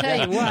friend. I'll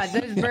tell you what,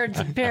 those birds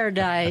of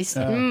paradise.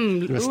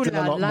 There's still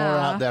a lot more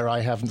out there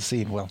I haven't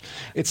seen. Well,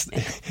 it's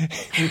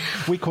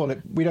we call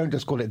it. We don't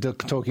just call it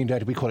talking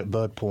dirty. We call it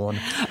bird porn.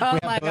 Oh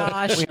my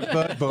gosh! We have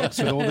bird books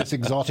with all this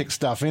exotic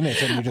stuff in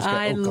it, and we just go,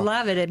 I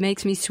love it. It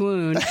makes me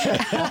swoon.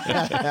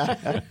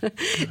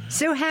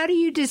 So, how do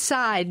you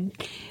decide?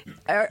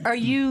 Are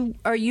you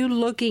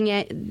looking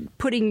at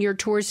putting your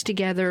tours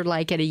together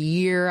like at a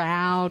year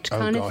out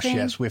kind of thing?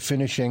 Yes. We're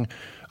finishing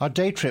our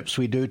day trips.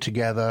 We do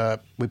together.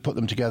 We put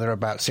them together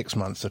about 6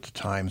 months at a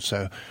time.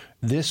 So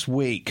this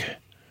week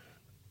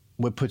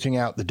we're putting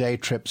out the day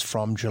trips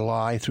from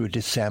July through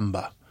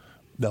December.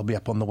 They'll be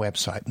up on the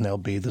website, and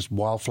there's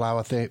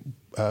wildflower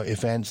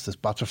events, there's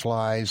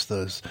butterflies,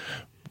 there's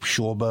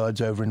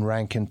shorebirds over in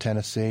Rankin,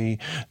 Tennessee.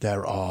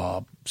 There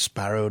are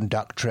sparrow and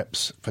duck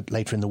trips for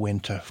later in the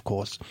winter, of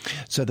course.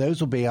 So those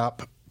will be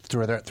up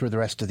through the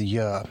rest of the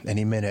year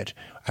any minute.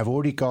 I've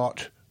already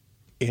got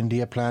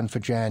India planned for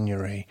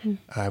January.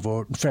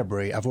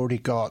 February. I've already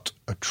got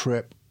a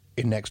trip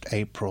in next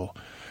April.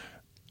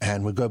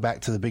 And we'll go back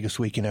to the biggest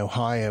week in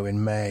Ohio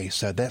in May.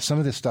 So some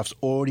of this stuff's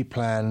already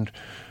planned.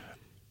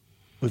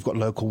 We've got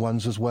local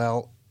ones as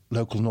well.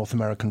 Local North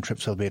American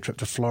trips. There'll be a trip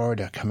to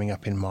Florida coming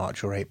up in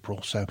March or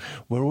April. So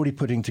we're already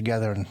putting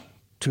together in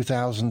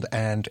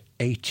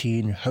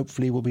 2018.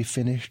 Hopefully we'll be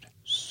finished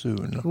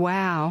soon.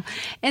 Wow.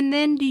 And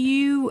then do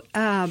you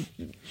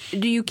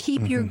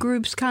keep your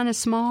groups kind of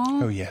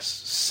small? Oh, yes.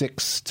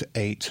 6 to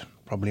 8,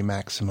 probably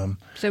maximum.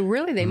 So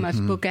really they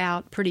must book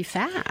out pretty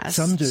fast.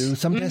 Some do.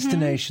 Some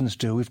destinations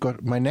do. We've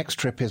got my next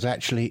trip is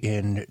actually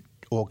in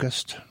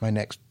August, my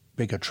next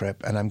bigger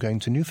trip, and I'm going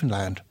to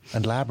Newfoundland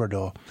and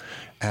Labrador,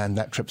 and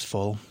that trip's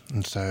full.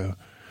 And so,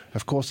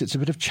 of course, it's a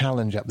bit of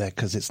challenge up there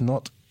because it's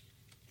not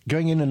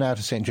going in and out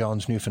of St.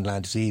 John's,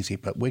 Newfoundland is easy,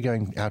 but we're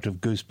going out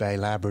of Goose Bay,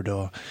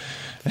 Labrador,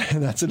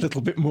 and that's a little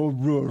bit more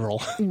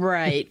rural.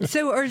 Right.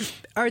 So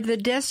are the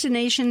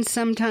destinations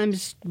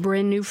sometimes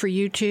brand new for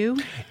you too?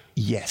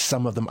 Yes,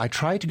 some of them. I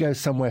try to go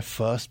somewhere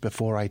first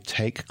before I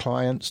take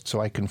clients so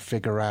I can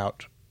figure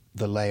out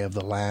the lay of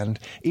the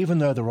land, even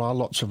though there are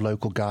lots of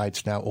local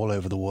guides now all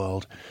over the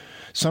world.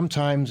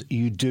 Sometimes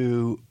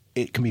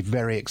it can be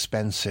very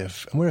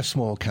expensive. And we're a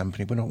small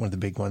company. We're not one of the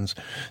big ones.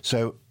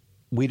 So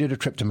we did a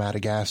trip to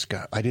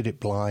Madagascar. I did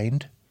it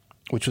blind,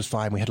 which was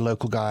fine. We had a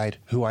local guide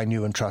who I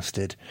knew and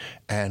trusted,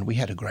 and we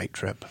had a great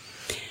trip.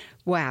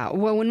 Wow.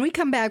 Well, when we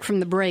come back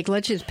from the break,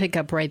 let's just pick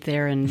up right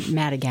there in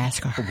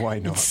Madagascar. Why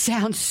not? It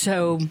sounds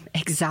so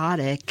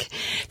exotic.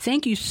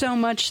 Thank you so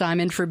much,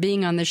 Simon, for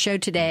being on the show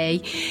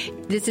today.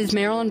 This is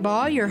Marilyn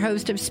Ball, your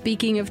host of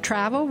Speaking of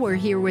Travel. We're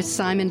here with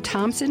Simon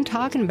Thompson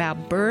talking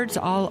about birds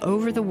all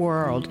over the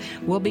world.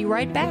 We'll be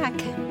right back.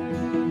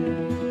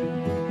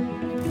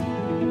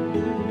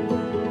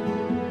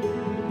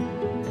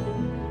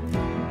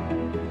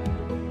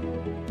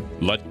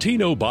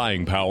 Latino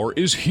buying power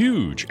is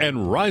huge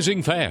and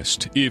rising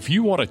fast. If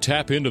you want to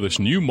tap into this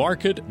new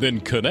market, then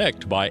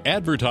connect by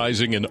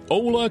advertising in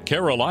Hola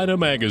Carolina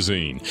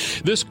magazine.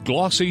 This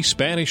glossy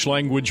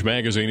Spanish-language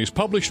magazine is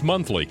published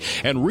monthly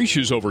and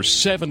reaches over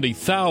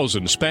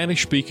 70,000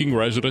 Spanish-speaking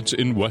residents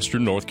in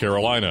Western North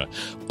Carolina.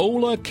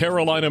 Hola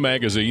Carolina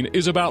magazine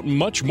is about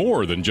much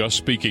more than just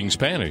speaking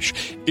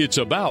Spanish. It's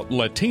about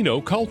Latino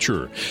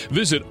culture.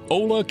 Visit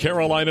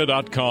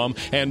holacarolina.com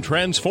and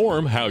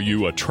transform how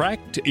you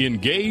attract,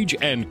 engage,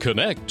 and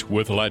connect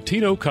with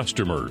Latino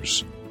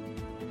customers.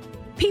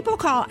 People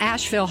call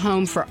Asheville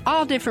home for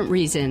all different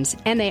reasons,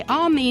 and they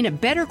all mean a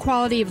better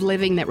quality of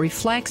living that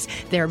reflects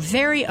their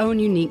very own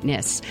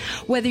uniqueness.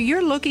 Whether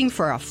you're looking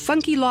for a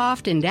funky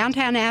loft in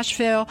downtown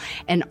Asheville,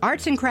 an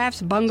arts and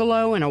crafts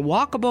bungalow in a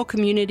walkable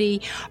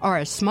community, or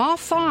a small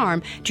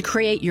farm to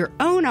create your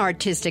own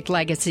artistic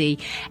legacy,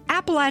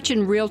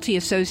 Appalachian Realty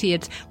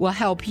Associates will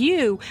help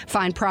you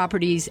find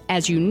properties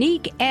as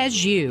unique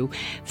as you.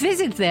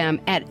 Visit them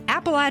at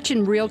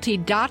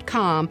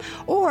AppalachianRealty.com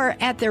or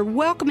at their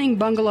welcoming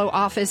bungalow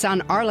office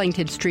on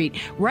Arlington Street,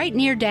 right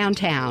near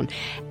downtown.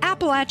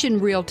 Appalachian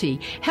Realty,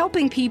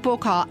 helping people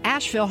call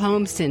Asheville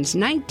home since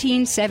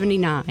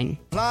 1979.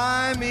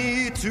 Fly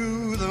me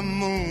to the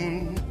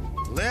moon,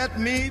 let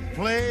me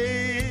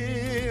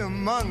play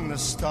among the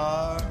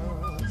stars,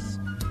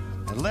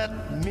 and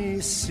let me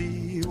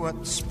see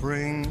what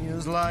spring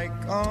is like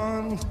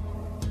on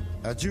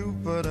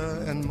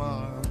Jupiter and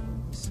Mars.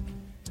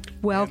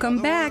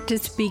 Welcome back to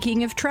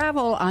Speaking of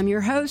Travel. I'm your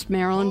host,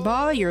 Marilyn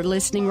Ball. You're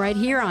listening right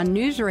here on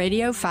News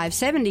Radio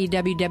 570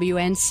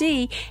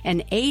 WWNC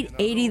and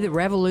 880 The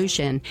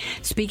Revolution.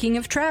 Speaking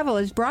of Travel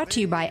is brought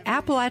to you by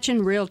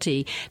Appalachian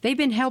Realty. They've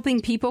been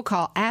helping people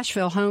call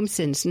Asheville home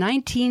since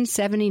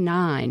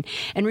 1979.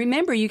 And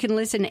remember, you can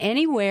listen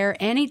anywhere,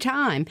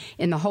 anytime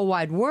in the whole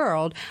wide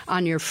world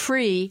on your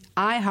free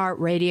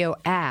iHeartRadio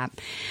app.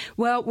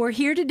 Well, we're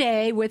here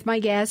today with my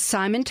guest,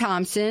 Simon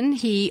Thompson.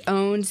 He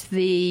owns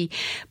the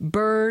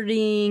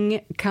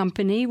birding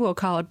company. We'll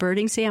call it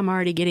birding. See, I'm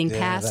already getting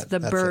past the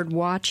bird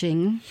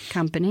watching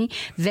company.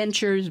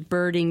 Ventures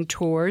Birding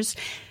Tours.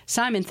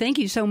 Simon, thank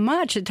you so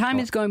much. The time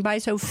is going by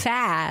so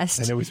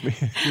fast. I know we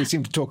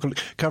seem to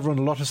cover on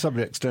a lot of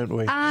subjects, don't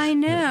we? I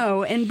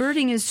know. And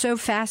birding is so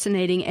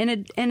fascinating.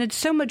 And it's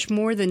so much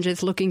more than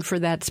just looking for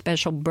that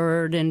special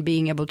bird and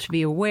being able to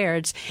be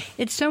aware.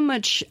 It's so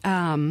much,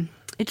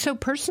 it's so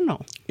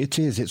personal. It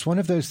is. It's one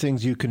of those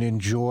things you can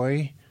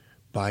enjoy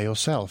by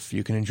yourself.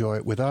 You can enjoy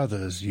it with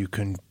others. You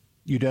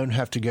don't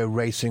have to go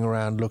racing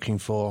around looking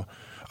for,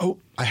 oh,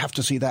 I have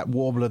to see that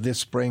warbler this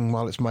spring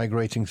while it's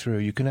migrating through.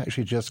 You can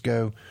actually just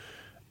go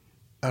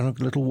on a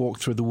little walk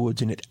through the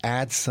woods, and it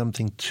adds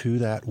something to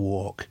that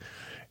walk.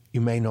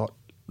 You may not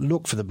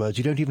look for the birds.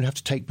 You don't even have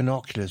to take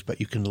binoculars, but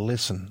you can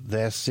listen.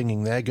 They're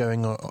singing. They're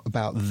going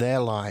about their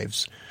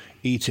lives,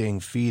 eating,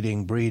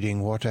 feeding,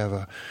 breeding,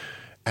 whatever.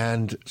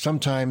 And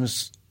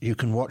sometimes you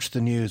can watch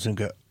the news and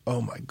go,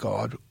 oh, my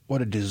God,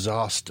 what a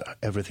disaster.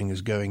 Everything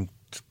is going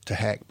to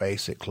heck,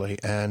 basically.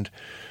 And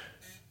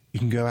you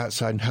can go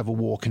outside and have a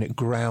walk, and it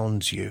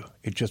grounds you.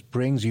 It just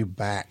brings you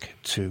back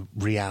to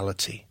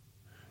reality.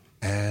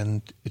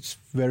 And it's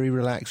very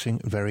relaxing,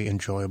 very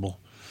enjoyable,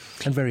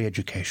 and very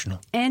educational.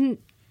 And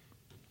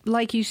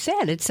like you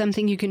said, it's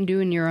something you can do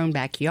in your own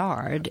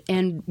backyard.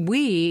 And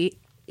we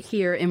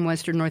here in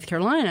Western North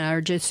Carolina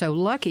are just so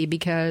lucky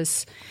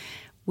because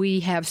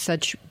we have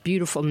such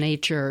beautiful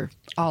nature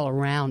all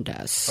around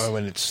us. Oh,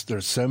 and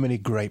there's so many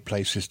great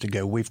places to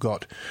go. We've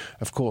got,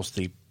 of course,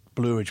 the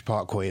Blue Ridge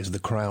Parkway is the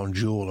crown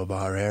jewel of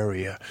our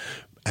area,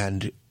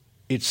 and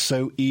it's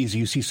so easy.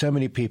 You see so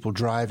many people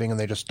driving and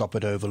they just stop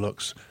at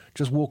overlooks.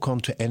 Just walk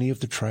onto any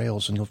of the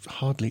trails and you'll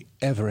hardly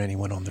ever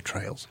anyone on the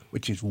trails,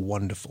 which is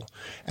wonderful.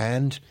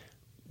 And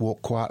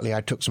walk quietly.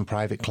 I took some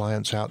private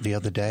clients out the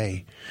other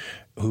day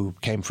who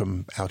came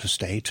from out of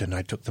state, and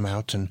I took them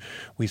out and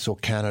we saw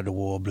Canada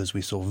warblers,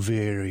 we saw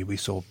veery, we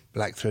saw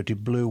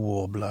black-throated blue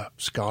warbler,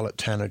 scarlet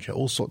tanager,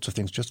 all sorts of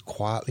things, just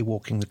quietly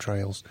walking the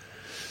trails.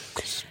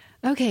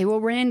 Okay, well,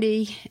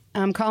 Randy,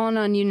 I'm calling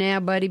on you now,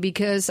 buddy,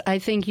 because I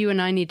think you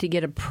and I need to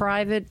get a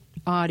private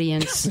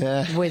audience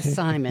with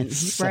Simon,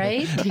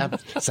 right?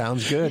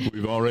 Sounds good.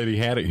 We've already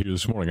had it here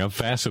this morning. I'm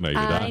fascinated.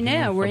 I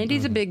know.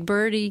 Randy's a big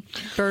birder.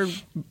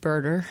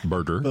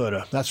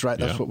 Birder. That's right.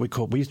 That's what we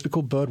call. We used to be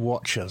called bird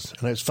watchers.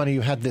 And it's funny,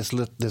 you had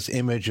this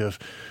image of,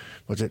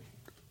 was it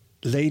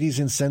ladies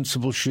in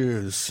sensible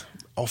shoes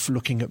off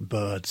looking at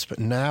birds. But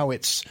now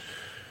it's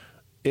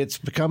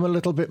become a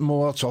little bit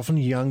more. It's often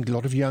a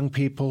lot of young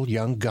people,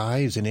 young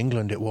guys. In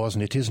England it was,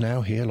 and it is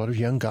now here, a lot of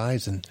young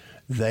guys, and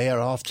they are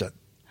after.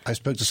 I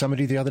spoke to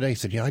somebody the other day,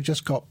 said, I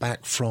just got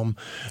back from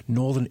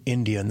northern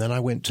India, and then I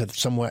went to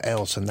somewhere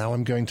else, and now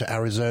I'm going to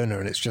Arizona,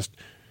 and it's addictive.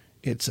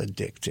 It's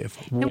addictive.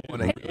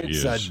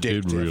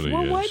 It really is.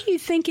 Is. Why do you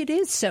think it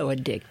is so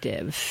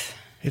addictive?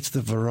 It's the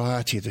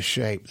variety, the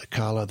shape, the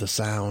color, the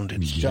sound.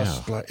 It's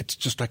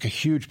just like a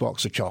huge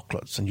box of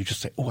chocolates, and you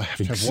just say, "Oh, I have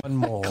to have one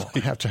more. I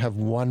have to have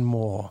one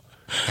more."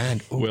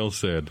 And well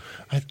said.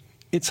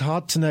 It's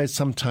hard to know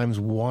sometimes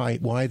why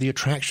the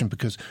attraction,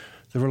 because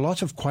there are a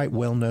lot of quite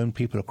well-known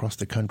people across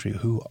the country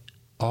who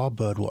are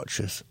bird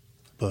watchers,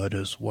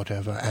 birders,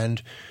 whatever.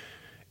 And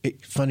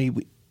funny,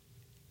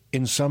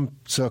 in some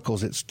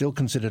circles, it's still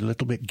considered a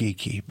little bit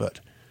geeky, but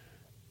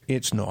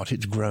it's not.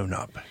 It's grown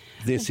up.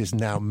 This is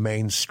now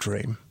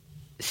mainstream.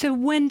 So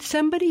when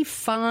somebody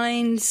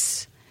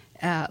finds,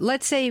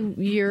 let's say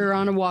you're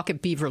on a walk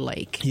at Beaver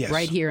Lake,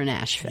 right here in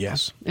Asheville.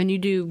 Yes. And you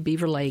do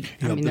Beaver Lake.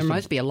 I mean, there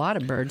must be a lot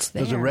of birds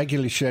there. There's a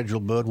regularly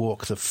scheduled bird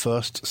walk the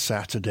first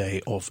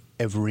Saturday of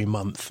every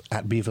month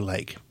at Beaver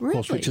Lake, of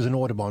course, which is an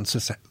Audubon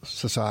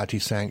Society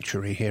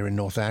sanctuary here in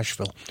North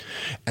Asheville.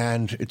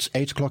 And it's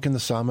 8 o'clock in the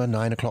summer,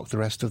 9 o'clock the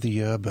rest of the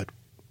year, but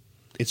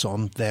it's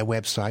on their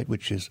website,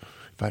 which is,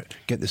 if I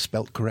get this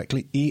spelt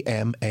correctly,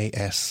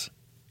 emasnc.org,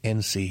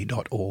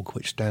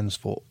 which stands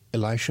for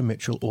Elisha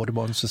Mitchell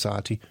Audubon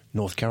Society,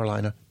 North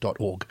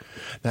Carolina.org.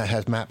 That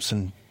has maps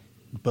and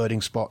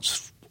birding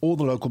spots, all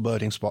the local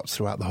birding spots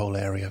throughout the whole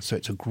area. So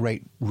it's a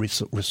great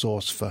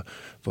resource for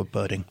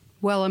birding.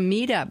 Well, a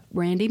meetup,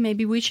 Randy,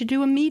 maybe we should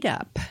do a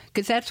meetup,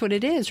 because that's what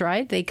it is,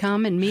 right? They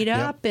come and meet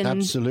up. And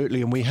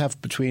absolutely. And we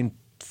have between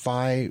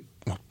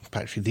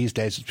actually these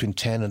days it's between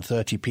 10 and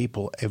 30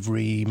 people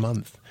every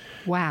month.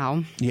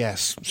 Wow.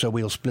 Yes. So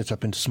we'll split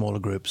up into smaller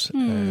groups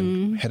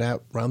and head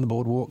out around the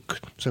boardwalk.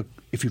 So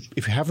if you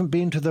haven't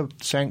been to the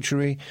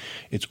sanctuary,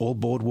 it's all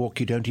boardwalk.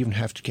 You don't even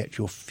have to get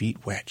your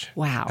feet wet.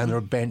 Wow. And there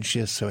are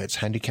benches, so it's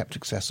handicapped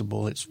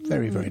accessible. It's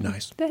very, very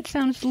nice. That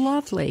sounds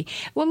lovely.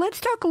 Well, let's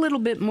talk a little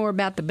bit more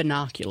about the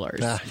binoculars.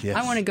 Yes.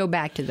 I want to go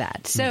back to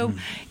that. So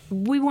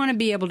we want to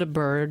be able to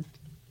bird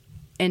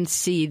and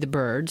see the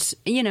birds,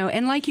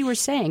 and like you were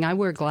saying, I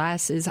wear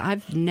glasses.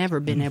 I've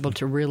never been able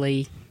to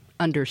really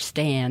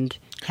understand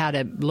how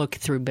to look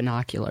through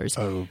binoculars.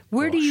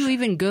 Where do you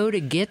even go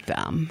to get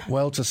them?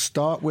 Well, to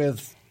start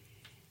with,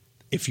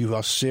 if you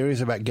are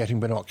serious about getting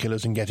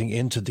binoculars and getting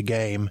into the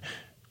game,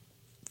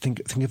 think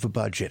of a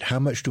budget. How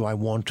much do I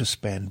want to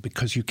spend?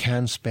 Because you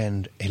can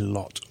spend a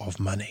lot of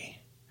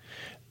money.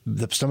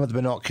 some of the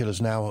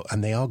binoculars now,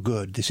 and they are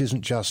good. This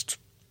isn't just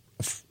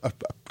a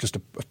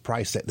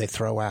price that they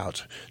throw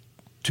out.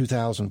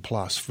 $2,000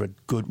 plus for a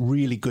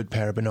really good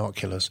pair of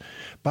binoculars.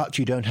 But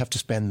you don't have to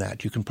spend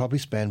that. You can probably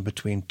spend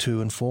between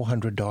 $200 and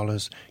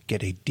 $400,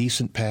 get a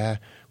decent pair,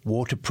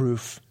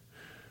 waterproof,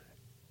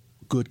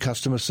 good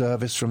customer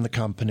service from the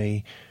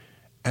company,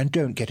 and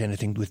don't get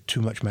anything with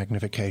too much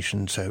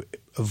magnification. So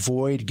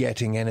avoid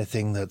getting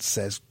anything that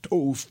says,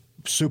 oh,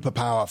 super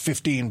power,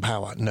 15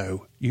 power.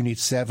 No, you need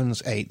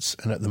 7s,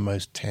 8s, and at the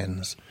most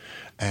 10s.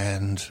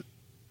 And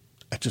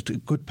just a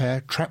good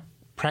pair.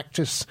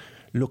 Practice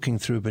looking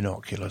through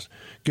binoculars.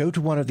 Go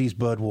to one of these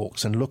bird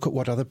walks and look at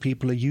what other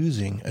people are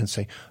using and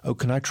say, oh,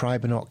 can I try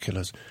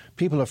binoculars?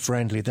 People are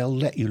friendly. They'll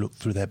let you look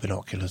through their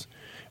binoculars.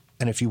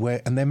 And if you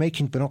wear, and they're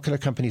making, binocular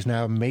companies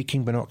now are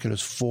making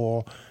binoculars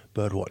for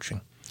bird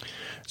watching.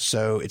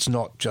 So it's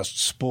not just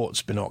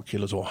sports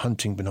binoculars or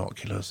hunting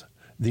binoculars.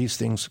 These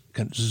things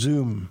can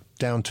zoom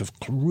down to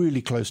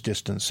really close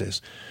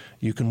distances.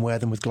 You can wear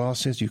them with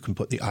glasses. You can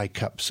put the eye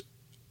cups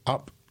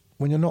up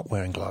when you're not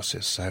wearing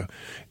glasses. So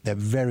they're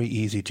very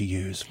easy to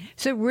use.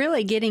 So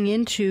really getting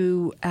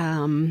into,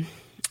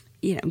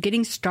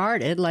 getting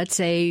started, let's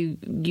say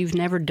you've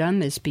never done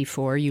this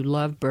before, you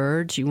love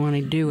birds, you want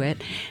to do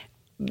it,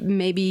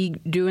 maybe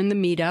doing the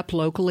meetup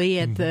locally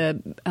at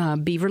the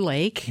Beaver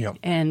Lake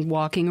and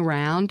walking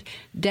around,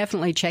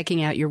 definitely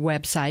checking out your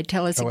website.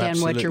 Tell us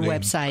again what your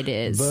website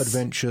is.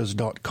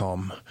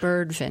 Birdventures.com.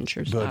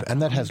 Birdventures.com.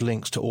 And that has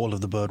links to all of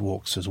the bird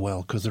walks as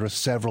well, because there are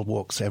several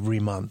walks every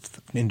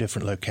month in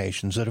different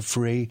locations that are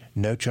free,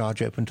 no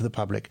charge, open to the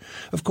public.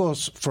 Of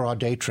course, for our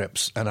day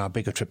trips and our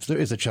bigger trips, there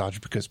is a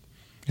charge because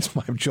it's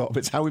my job.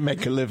 It's how we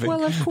make a living.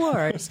 Well, of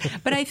course.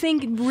 But I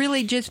think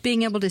really just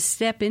being able to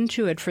step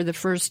into it for the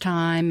first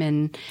time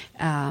and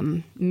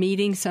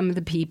meeting some of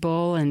the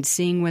people and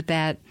seeing what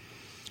that...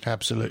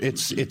 Absolutely.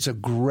 It's a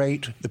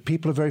great... The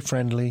people are very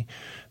friendly.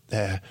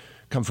 They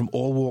come from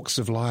all walks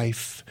of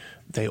life.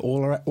 They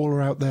all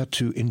are out there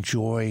to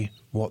enjoy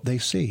what they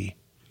see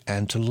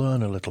and to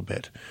learn a little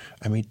bit.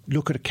 I mean,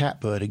 look at a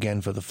catbird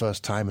again for the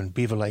first time, and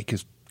Beaver Lake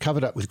is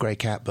covered up with grey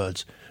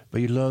catbirds,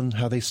 but you learn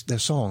how their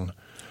song...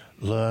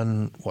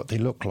 learn what they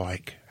look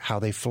like, how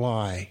they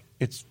fly.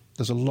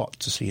 There's a lot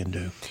to see and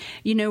do.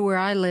 You know, where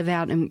I live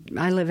out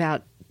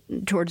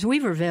towards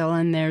Weaverville,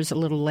 and there's a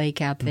little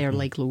lake out there,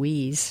 Lake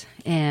Louise,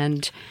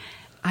 and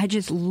I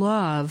just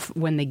love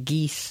when the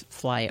geese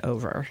fly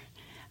over.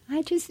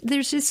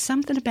 There's just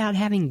something about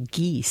having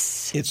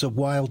geese. It's a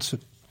wild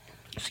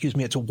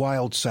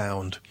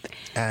sound,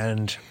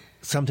 and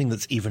something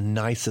that's even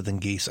nicer than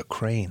geese are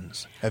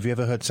cranes. Have you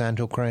ever heard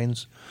sandhill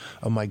cranes?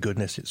 Oh my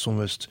goodness, it's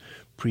almost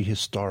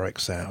prehistoric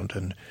sound.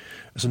 And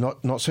so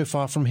not so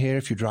far from here,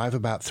 if you drive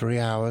about 3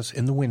 hours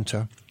in the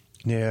winter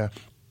near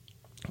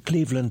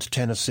Cleveland,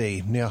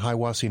 Tennessee, near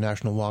Hiwassee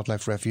National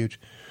Wildlife Refuge,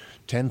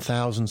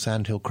 10,000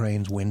 sandhill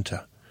cranes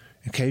winter.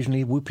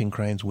 Occasionally whooping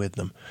cranes with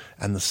them.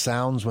 And the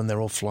sounds when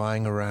they're all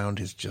flying around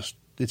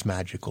it's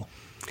magical.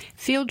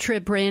 Field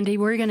trip, Randy.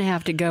 We're going to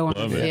have to go on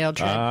a field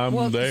trip.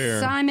 I'm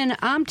there. Simon,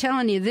 I'm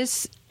telling you,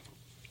 this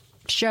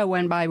show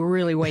went by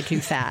really way too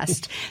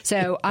fast.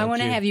 So I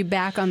want to have you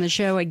back on the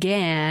show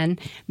again,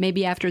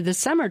 maybe after the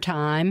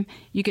summertime.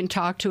 You can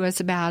talk to us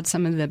about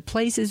some of the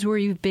places where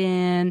you've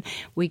been.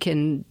 We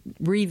can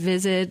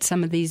revisit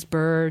some of these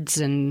birds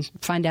and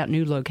find out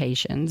new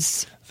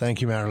locations.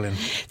 Thank you, Marilyn.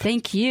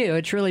 Thank you.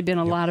 It's really been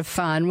a lot of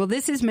fun. Well,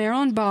 this is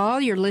Marilyn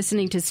Ball. You're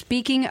listening to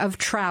Speaking of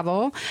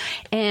Travel,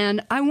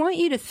 and I want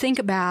you to think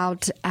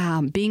about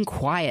being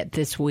quiet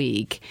this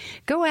week.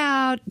 Go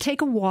out,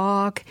 take a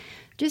walk.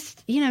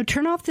 Just,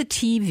 turn off the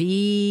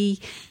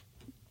TV,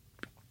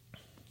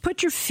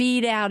 put your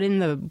feet out in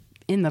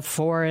the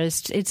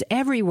forest. It's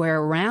everywhere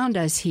around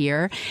us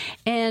here.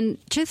 And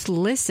just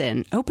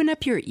listen. Open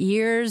up your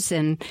ears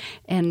and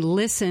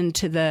listen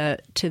to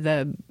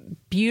the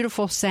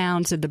beautiful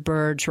sounds of the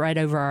birds right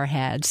over our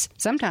heads.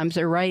 Sometimes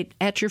they're right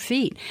at your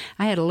feet.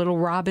 I had a little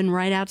robin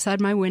right outside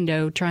my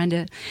window trying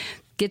to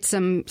get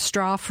some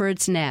straw for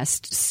its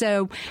nest.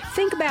 So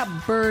think about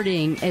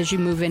birding as you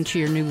move into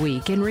your new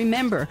week. And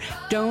remember,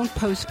 don't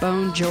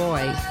postpone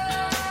joy.